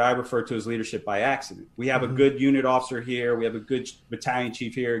concept that I refer to as leadership by accident. We have a good unit officer here. We have a good battalion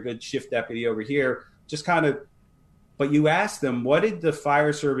chief here, a good shift deputy over here. Just kind of, but you ask them, what did the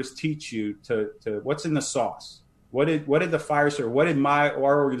fire service teach you to what's in the sauce? What did the fire service, what did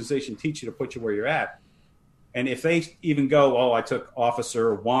our organization teach you to put you where you're at? And if they even go, oh, I took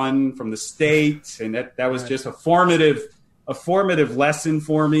officer 1 from the state, and that was just a formative lesson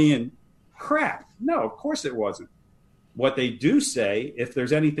for me, and crap. No, of course it wasn't. What they do say, if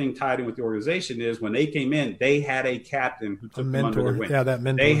there's anything tied in with the organization, is when they came in, they had a captain who took them under the wing. Yeah, that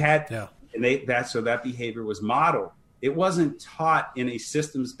mentor. They had, and so that behavior was modeled. It wasn't taught in a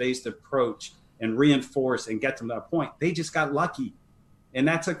systems-based approach and reinforced and get to that point. They just got lucky. And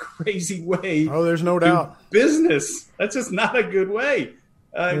that's a crazy way. Oh, there's no doubt. Business. That's just not a good way.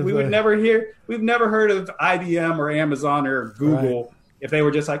 We've never heard of IBM or Amazon or Google if they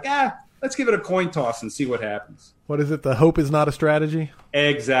were just like, let's give it a coin toss and see what happens. What is it? The hope is not a strategy?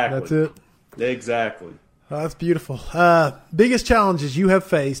 Exactly. That's it? Exactly. Oh, that's beautiful. Biggest challenges you have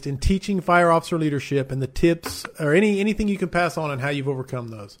faced in teaching fire officer leadership, and the tips or anything you can pass on how you've overcome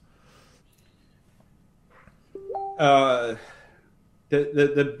those.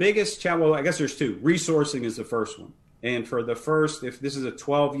 The biggest challenge, well, I guess there's 2. Resourcing is the first one. And for the first, if this is a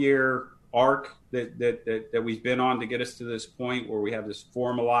 12-year arc that we've been on to get us to this point where we have this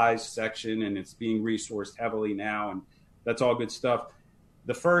formalized section and it's being resourced heavily now, and that's all good stuff.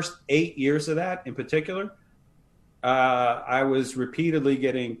 The first 8 years of that in particular, I was repeatedly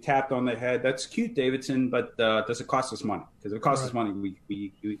getting tapped on the head. That's cute, Davidson, but does it cost us money? Because if it costs us money,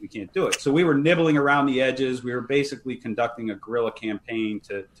 we can't do it. So we were nibbling around the edges. We were basically conducting a guerrilla campaign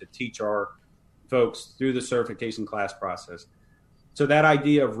to teach our folks through the certification class process. So that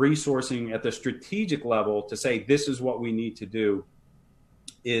idea of resourcing at the strategic level to say this is what we need to do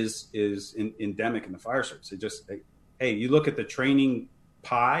is endemic in the fire service. It just, hey, you look at the training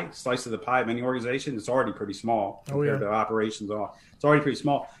slice of the pie of any organization, it's already pretty small compared to operations. It's already pretty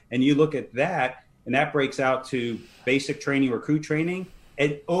small. And you look at that, and that breaks out to basic training, recruit training,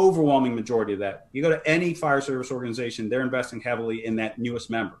 an overwhelming majority of that. You go to any fire service organization, they're investing heavily in that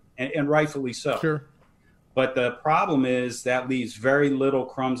newest member, and rightfully so. Sure. But the problem is that leaves very little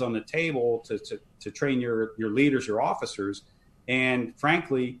crumbs on the table to train your leaders, your officers. And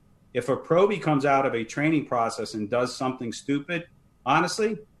frankly, if a probie comes out of a training process and does something stupid,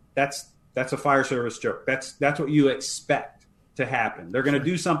 honestly, that's a fire service joke. That's what you expect to happen. They're going to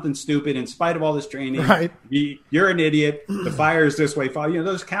do something stupid in spite of all this training. Right. You're an idiot. The fire is this way.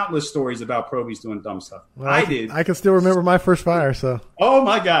 There's countless stories about probies doing dumb stuff. Well, I can still remember my first fire. So. Oh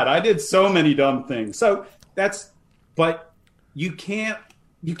my God, I did so many dumb things. So but you can't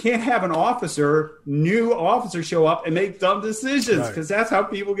have an new officer show up and make dumb decisions, because that's how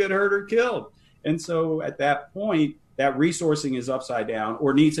people get hurt or killed. And so at that point, that resourcing is upside down,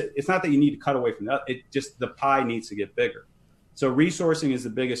 or it's not that you need to cut away from that. It just, the pie needs to get bigger. So resourcing is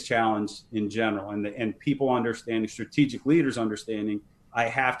the biggest challenge in general, and people understanding, strategic leaders understanding, I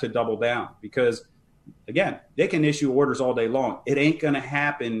have to double down, because again, they can issue orders all day long. It ain't going to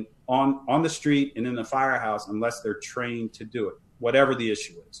happen on the street and in the firehouse unless they're trained to do it, whatever the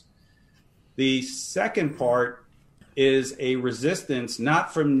issue is. The second part is a resistance,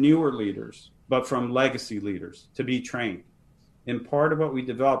 not from newer leaders, but from legacy leaders to be trained. And part of what we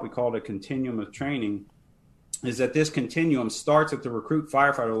developed, we call it a continuum of training, is that this continuum starts at the recruit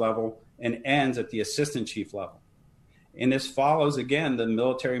firefighter level and ends at the assistant chief level. And this follows, again, the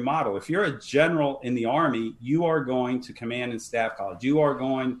military model. If you're a general in the Army, you are going to command and staff college. You're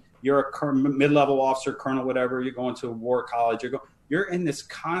a mid-level officer, colonel, whatever. You're going to a war college. You're in this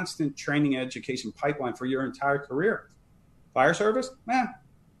constant training education pipeline for your entire career. Fire service?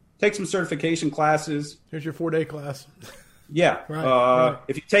 Take some certification classes. Here's your 4-day class. Yeah. Right.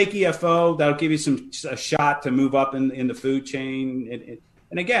 If you take EFO, that'll give you a shot to move up in the food chain.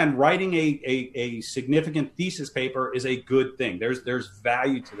 And again, writing a significant thesis paper is a good thing. There's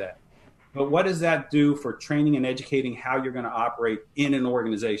value to that. But what does that do for training and educating how you're going to operate in an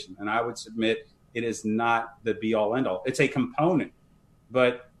organization? And I would submit it is not the be-all, end-all. It's a component.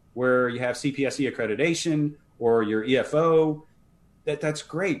 But where you have CPSC accreditation or your EFO, that's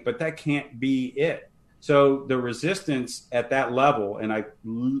great, but that can't be it. So the resistance at that level, and I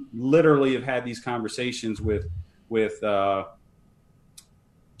literally have had these conversations with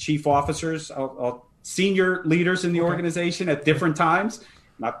chief officers, senior leaders in the organization at different times,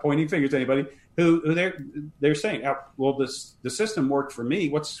 not pointing fingers at anybody, who they're saying, well, the system worked for me.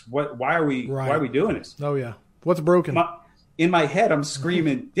 Why are we doing this? Oh yeah, what's broken? In my head, I'm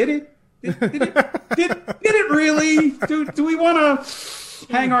screaming, did it? Did it really? Do we want to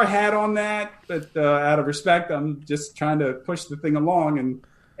hang our hat on that? But out of respect, I'm just trying to push the thing along,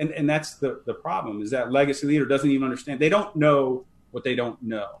 and that's the problem, is that legacy leader doesn't even understand. They don't know what they don't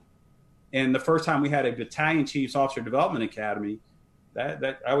know. And the first time we had a battalion chiefs officer development academy,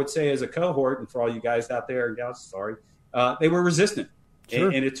 that I would say as a cohort, and for all you guys out there and gals, sorry, they were resistant. Sure.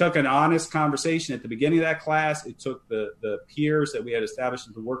 And it took an honest conversation at the beginning of that class. It took the peers that we had established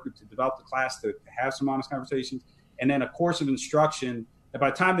in the work group to develop the class to have some honest conversations. And then a course of instruction. And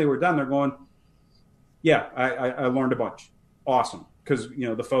by the time they were done, they're going, yeah, I learned a bunch. Awesome. Because,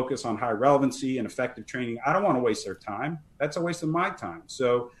 the focus on high relevancy and effective training, I don't want to waste their time. That's a waste of my time.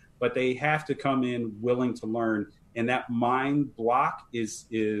 So, but they have to come in willing to learn. And that mind block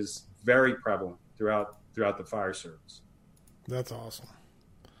is very prevalent throughout the fire service. That's awesome.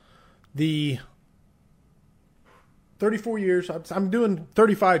 The 34 years, I'm doing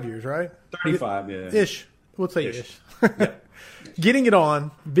 35 years, right? 35, yeah. Ish. We'll say ish. Yeah. Getting it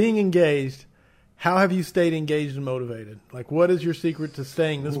on, being engaged, how have you stayed engaged and motivated? Like, what is your secret to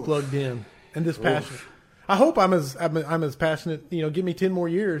staying this plugged in and this passionate? I hope I'm as passionate, give me 10 more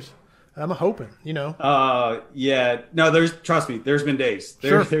years. I'm hoping, Yeah. No, trust me, there's been days.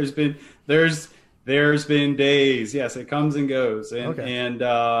 Sure. There's been days. Yes, it comes and goes. And, okay. and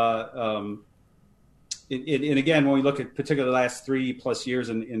again, when we look at particularly the last 3+ years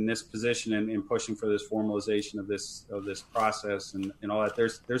in this position and pushing for this formalization of this process and all that,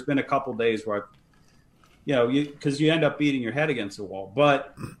 there's been a couple days where because you end up beating your head against the wall.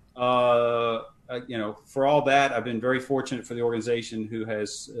 But, for all that, I've been very fortunate for the organization who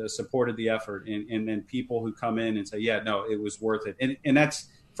has supported the effort and then people who come in and say, yeah, no, it was worth it. And that's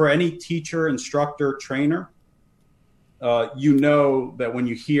for any teacher, instructor, trainer, that when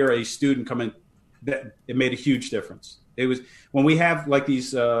you hear a student come in, that it made a huge difference. It was when we have like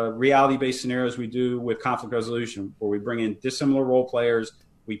these reality-based scenarios we do with conflict resolution, where we bring in dissimilar role players,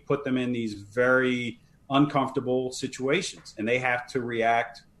 we put them in these very uncomfortable situations, and they have to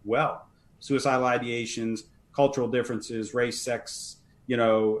react well. Suicidal ideations, cultural differences, race, sex,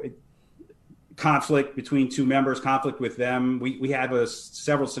 conflict between two members, conflict with them. We have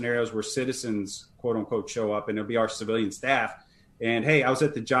several scenarios where citizens, quote unquote, show up, and it'll be our civilian staff. And hey, I was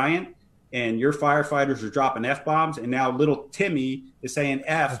at the Giant, and your firefighters are dropping F-bombs, and now little Timmy is saying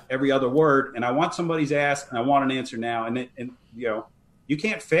F every other word, and I want somebody's ass, and I want an answer now. And you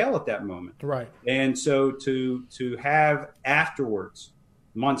can't fail at that moment. Right. And so to have afterwards,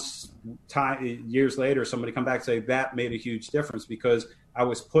 months, years later, somebody come back and say that made a huge difference because I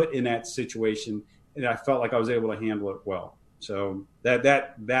was put in that situation and I felt like I was able to handle it well. So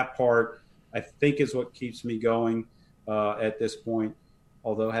that part, I think, is what keeps me going at this point.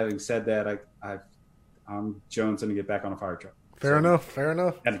 Although having said that, I'm jonesing to get back on a fire truck. Fair enough.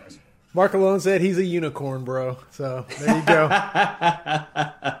 Anyways. Mark alone said he's a unicorn, bro. So there you go.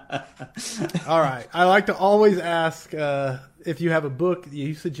 All right. I like to always ask if you have a book that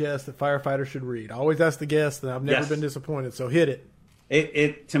you suggest that firefighters should read. I always ask the guests, and I've never been disappointed. So hit it.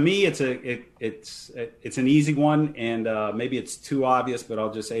 It to me, it's an easy one, and maybe it's too obvious, but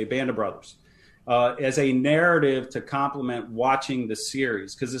I'll just say Band of Brothers. As a narrative to complement watching the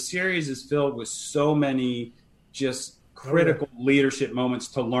series, because the series is filled with so many just critical leadership moments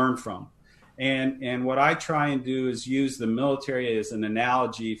to learn from. And what I try and do is use the military as an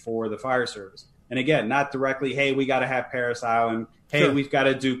analogy for the fire service. And again, not directly, hey, we got to have Paris Island. Hey, we've got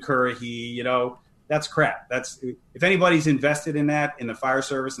to do Currahee. That's crap. If anybody's invested in that in the fire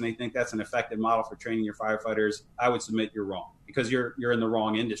service and they think that's an effective model for training your firefighters, I would submit you're wrong because you're in the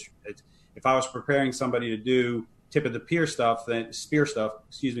wrong industry. If I was preparing somebody to do tip of the spear stuff,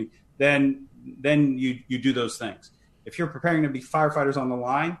 then you do those things. If you're preparing to be firefighters on the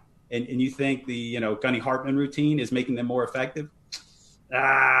line and you think the Gunny Hartman routine is making them more effective,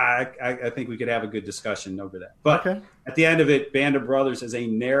 I think we could have a good discussion over that. But at the end of it, Band of Brothers is a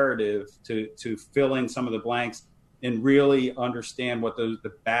narrative to fill in some of the blanks and really understand what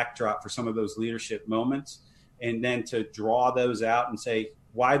the backdrop for some of those leadership moments, and then to draw those out and say,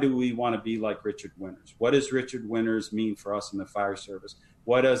 why do we want to be like Richard Winters? What does Richard Winters mean for us in the fire service?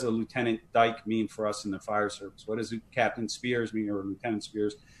 What does a Lieutenant Dyke mean for us in the fire service? What does Captain Spears mean, or Lieutenant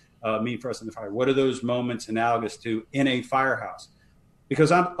Spears mean for us in the fire? What are those moments analogous to in a firehouse?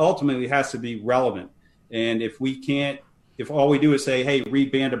 Because ultimately it has to be relevant. And if all we do is say, hey,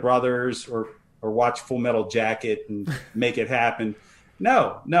 read Band of Brothers or watch Full Metal Jacket and make it happen.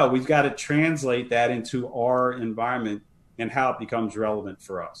 No, we've got to translate that into our environment and how it becomes relevant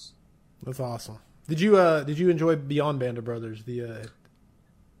for us. That's awesome. Did you enjoy Beyond Band of Brothers?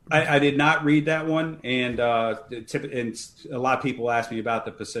 I did not read that one, and a lot of people ask me about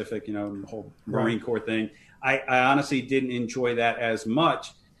the Pacific, the whole Marine Corps thing. I honestly didn't enjoy that as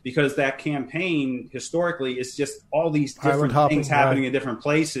much because that campaign historically is just all these different things happening in different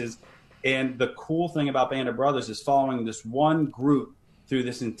places. And the cool thing about Band of Brothers is following this one group through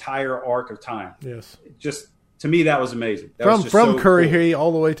this entire arc of time. Yes. Just to me, that was amazing. That from was just so Curry cool. Hay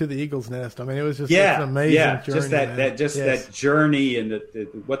all the way to the Eagle's Nest. I mean, it was just an amazing journey. Just that journey and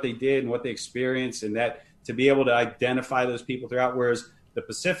what they did and what they experienced, and that to be able to identify those people throughout. Whereas the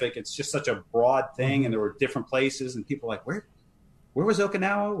Pacific, it's just such a broad thing, and there were different places, and people like, where was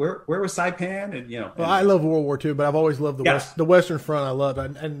Okinawa? Where was Saipan? And Well, I love World War II, but I've always loved Yes. the Western Front. I love,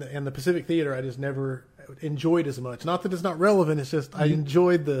 and the Pacific Theater. I just never enjoyed as much. Not that it's not relevant. It's just I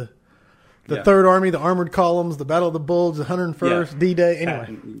enjoyed the Third Army, the armored columns, the Battle of the Bulge, the 101st, D-Day.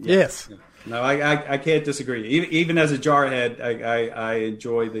 Anyway, yes. Yeah. No, I can't disagree. Even as a jarhead, I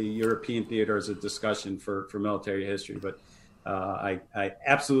enjoy the European theater as a discussion for military history. But I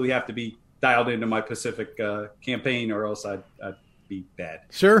absolutely have to be dialed into my Pacific campaign, or else I'd be bad.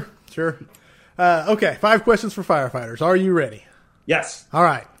 Sure. Okay, 5 questions for firefighters. Are you ready? Yes. All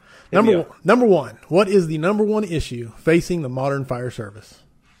right. Number one. What is the number one issue facing the modern fire service?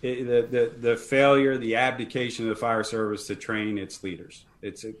 The failure, the abdication of the fire service to train its leaders.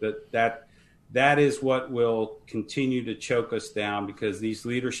 It's that is what will continue to choke us down, because these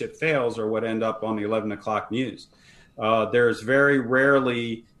leadership fails are what end up on the 11 o'clock news. There's very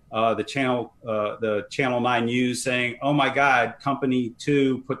rarely the Channel 9 news saying, "Oh my God, Company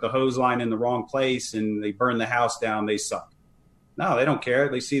 2 put the hose line in the wrong place and they burned the house down. They suck." No, they don't care.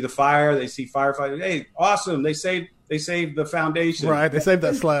 They see the fire. They see firefighters. Hey, awesome! They saved the foundation. Right. They saved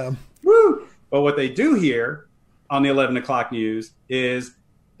that slab. Woo! But what they do here on the 11 o'clock news is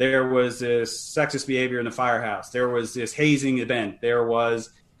there was this sexist behavior in the firehouse. There was this hazing event. There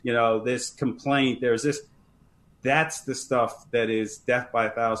was, this complaint. There's this. That's the stuff that is death by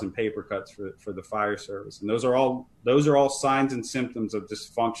 1,000 paper cuts for the fire service. And those are all signs and symptoms of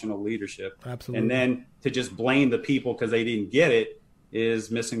dysfunctional leadership. Absolutely. And then to just blame the people because they didn't get it is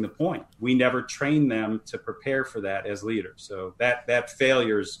missing the point. We never trained them to prepare for that as leaders. So that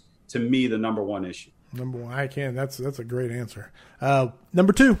failure is, to me, the number one issue. Number one, that's a great answer.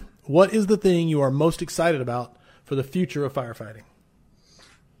 Number 2, what is the thing you are most excited about for the future of firefighting?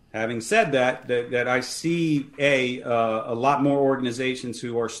 Having said that I see a lot more organizations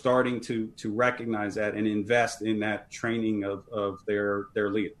who are starting to recognize that and invest in that training of their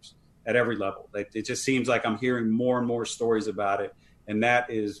leaders at every level. It just seems like I'm hearing more and more stories about it, and that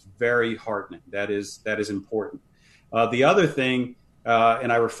is very heartening. That is important. The other thing,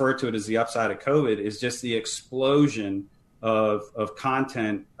 and I refer to it as the upside of COVID, is just the explosion of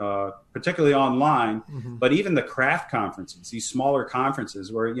content, particularly online, but even the craft conferences, these smaller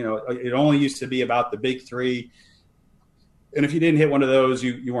conferences where, it only used to be about the big 3. And if you didn't hit one of those,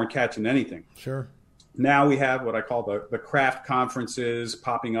 you weren't catching anything. Sure. Now we have what I call the craft conferences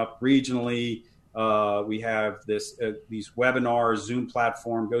popping up regionally. We have these webinars, Zoom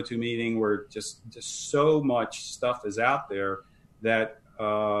platform, GoToMeeting, where just so much stuff is out there that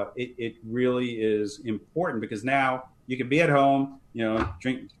it really is important, because now you can be at home,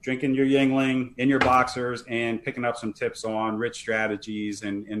 drinking your Yingling in your boxers and picking up some tips on rich strategies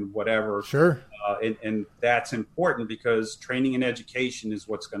and whatever. Sure. And that's important, because training and education is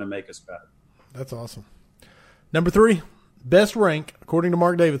what's going to make us better. That's awesome. Number 3, best rank, according to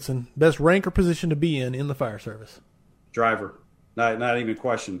Marc Davidson, best rank or position to be in the fire service. Driver, not even a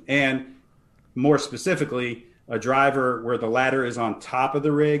question. And more specifically, a driver where the ladder is on top of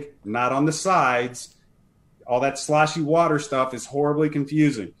the rig, not on the sides. All that sloshy water stuff is horribly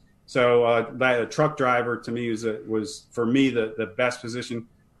confusing. So a truck driver to me was for me the best position,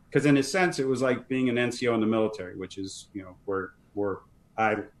 because in a sense it was like being an NCO in the military, which is where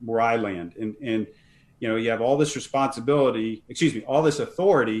I land, and you have all this all this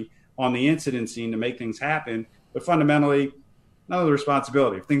authority on the incident scene to make things happen, but fundamentally none of the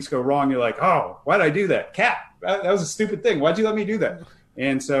responsibility. If things go wrong, you're like, oh, why'd I do that? Cat, that was a stupid thing. Why'd you let me do that?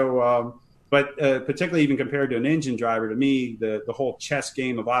 And so. But particularly even compared to an engine driver, to me, the whole chess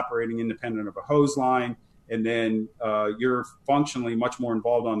game of operating independent of a hose line, and then you're functionally much more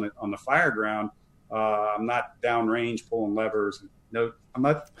involved on the fire ground. I'm not downrange pulling levers. No, I'm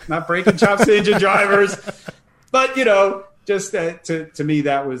not breaking chops to engine drivers. But just to me,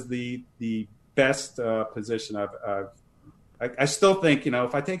 that was the best position I still think,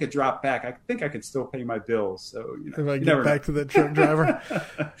 if I take a drop back, I think I could still pay my bills. So if I get back to that truck driver.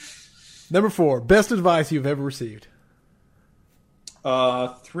 Number 4, best advice you've ever received.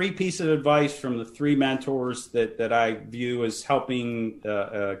 3 pieces of advice from the 3 mentors that I view as helping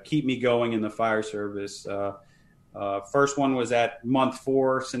keep me going in the fire service. First one was that month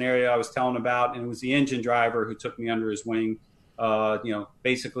 4 scenario I was telling about, and it was the engine driver who took me under his wing.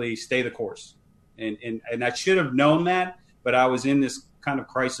 Basically stay the course, and I should have known that, but I was in this kind of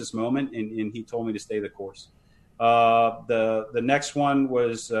crisis moment, and he told me to stay the course. The next one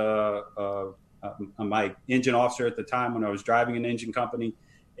was my engine officer at the time when I was driving an engine company.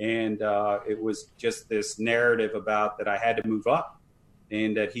 And it was just this narrative about that I had to move up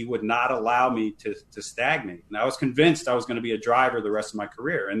and that he would not allow me to stagnate. And I was convinced I was going to be a driver the rest of my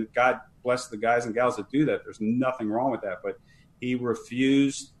career. And God bless the guys and gals that do that. There's nothing wrong with that. But he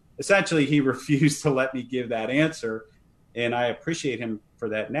refused to let me give that answer. And I appreciate him for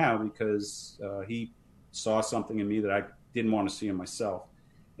that now because he saw something in me that I didn't want to see in myself.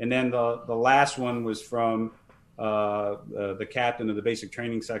 And then the last one was from the captain of the basic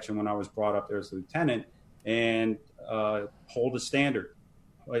training section when I was brought up there as a lieutenant, and hold a standard.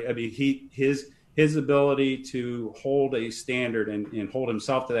 I mean, his ability to hold a standard and hold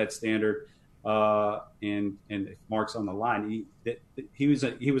himself to that standard. And if Mark's on the line, he was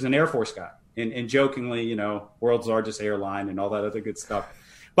an Air Force guy, and jokingly, you know, world's largest airline and all that other good stuff.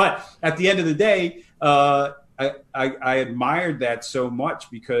 But at the end of the day, I admired that so much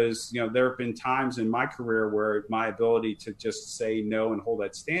because, you know, there have been times in my career where my ability to just say no and hold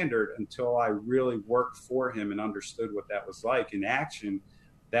that standard until I really worked for him and understood what that was like in action,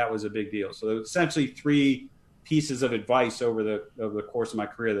 that was a big deal. So essentially 3 pieces of advice over the course of my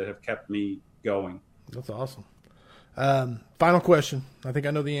career that have kept me going. That's awesome. Final question. I think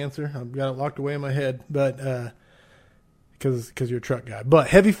I know the answer. I've got it locked away in my head, but because you're a truck guy. But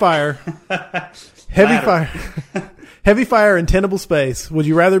heavy fire, heavy fire in tenable space. Would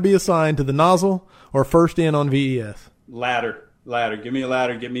you rather be assigned to the nozzle or first in on VES? Ladder. Give me a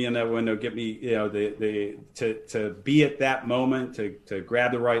ladder. Get me in that window. Get me, you know, to be at that moment, to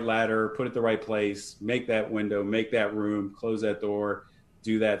grab the right ladder, put it in the right place, make that window, make that room, close that door,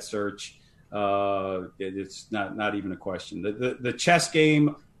 do that search. It's not even a question. The chess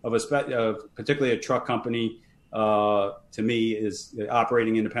game of particularly a truck company, to me, is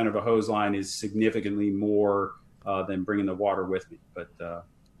operating independent of a hose line is significantly more than bringing the water with me. But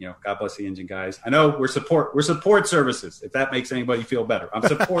you know, God bless the engine guys. I know we're support services. If that makes anybody feel better, I'm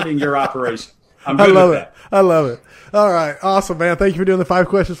supporting your operation. I'm good with that. I love it. All right, awesome, man. Thank you for doing the 5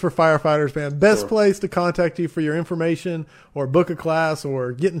 questions for firefighters, man. Best place to contact you for your information, or book a class,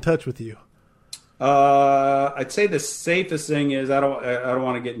 or get in touch with you. I'd say the safest thing is I don't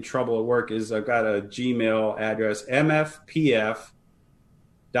want to get in trouble at work. Is I've got a Gmail address,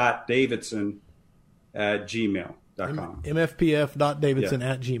 mfpf.davidson@gmail.com.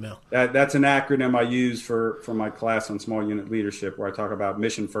 mfpf.davidson@gmail. That's an acronym I use for my class on small unit leadership, where I talk about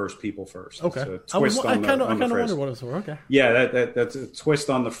mission first, people first. Okay. It's a twist I kind of wonder what it's for. Okay. Yeah, that's a twist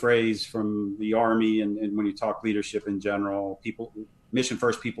on the phrase from the Army, and when you talk leadership in general, people, mission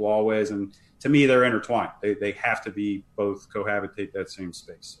first, people always, and to me they're intertwined. They have to be both cohabitate that same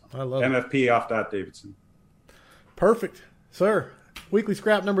space. I love mfpf.davidson. Perfect, sir. Weekly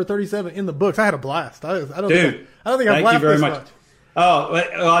scrap number 37 in the books. I had a blast. I don't think I've thank laughed you very this much. much. Oh,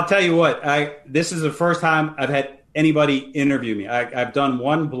 well, I'll tell you what. This is the first time I've had anybody interview me. I've done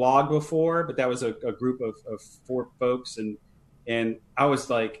one blog before, but that was a group of 4 folks, and I was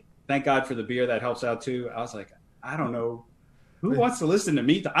like, thank God for the beer, that helps out too. I was like, I don't know who wants to listen to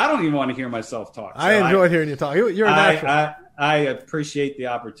me. I don't even want to hear myself talk. So I enjoy hearing you talk. You're a natural. I appreciate the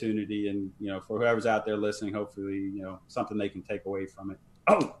opportunity, and for whoever's out there listening, hopefully something they can take away from it.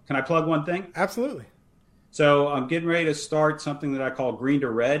 Oh, can I plug one thing? Absolutely. So I'm getting ready to start something that I call Green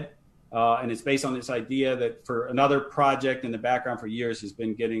to Red, and it's based on this idea that for another project in the background for years has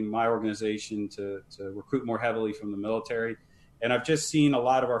been getting my organization to recruit more heavily from the military. And I've just seen a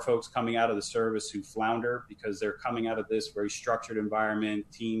lot of our folks coming out of the service who flounder because they're coming out of this very structured environment,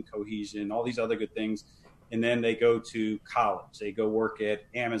 team cohesion, all these other good things. And then they go to college, they go work at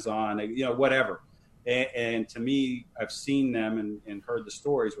Amazon, whatever. And to me, I've seen them and heard the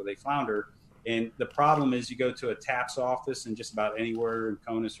stories where they flounder. And the problem is you go to a TAPS office in just about anywhere in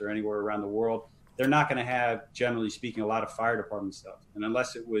CONUS or anywhere around the world, they're not going to have, generally speaking, a lot of fire department stuff. And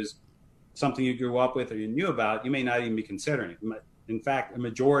unless it was something you grew up with or you knew about, you may not even be considering it. In fact, a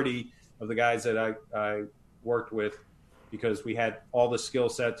majority of the guys that I worked with, because we had all the skill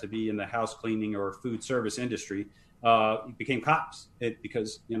set to be in the house cleaning or food service industry, became cops.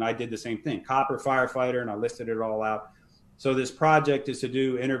 Because I did the same thing, cop or firefighter, and I listed it all out. So this project is to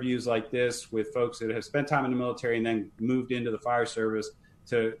do interviews like this with folks that have spent time in the military and then moved into the fire service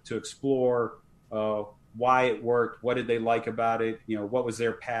to explore why it worked, what did they like about it, what was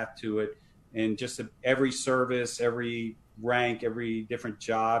their path to it, and just every service, every rank, every different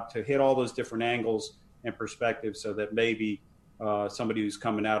job, to hit all those different angles and perspectives, so that maybe somebody who's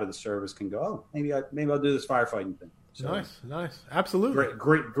coming out of the service can go, oh, maybe I'll do this firefighting thing. So, nice, absolutely.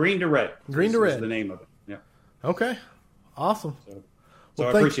 Green to Red. Green to Red is the name of it. Yeah. Okay. Awesome. So I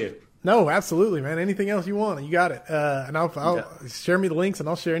appreciate it. No, absolutely, man. Anything else you want, you got it. And I'll share me the links, and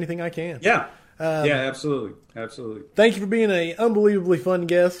I'll share anything I can. Yeah. Yeah, absolutely. Absolutely. Thank you for being an unbelievably fun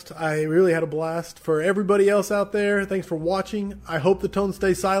guest. I really had a blast. For everybody else out there, thanks for watching. I hope the tone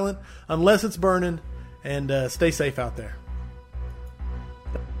stays silent unless it's burning, and stay safe out there.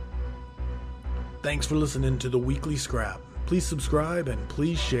 Thanks for listening to the Weekly Scrap. Please subscribe and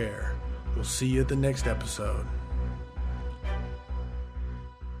please share. We'll see you at the next episode.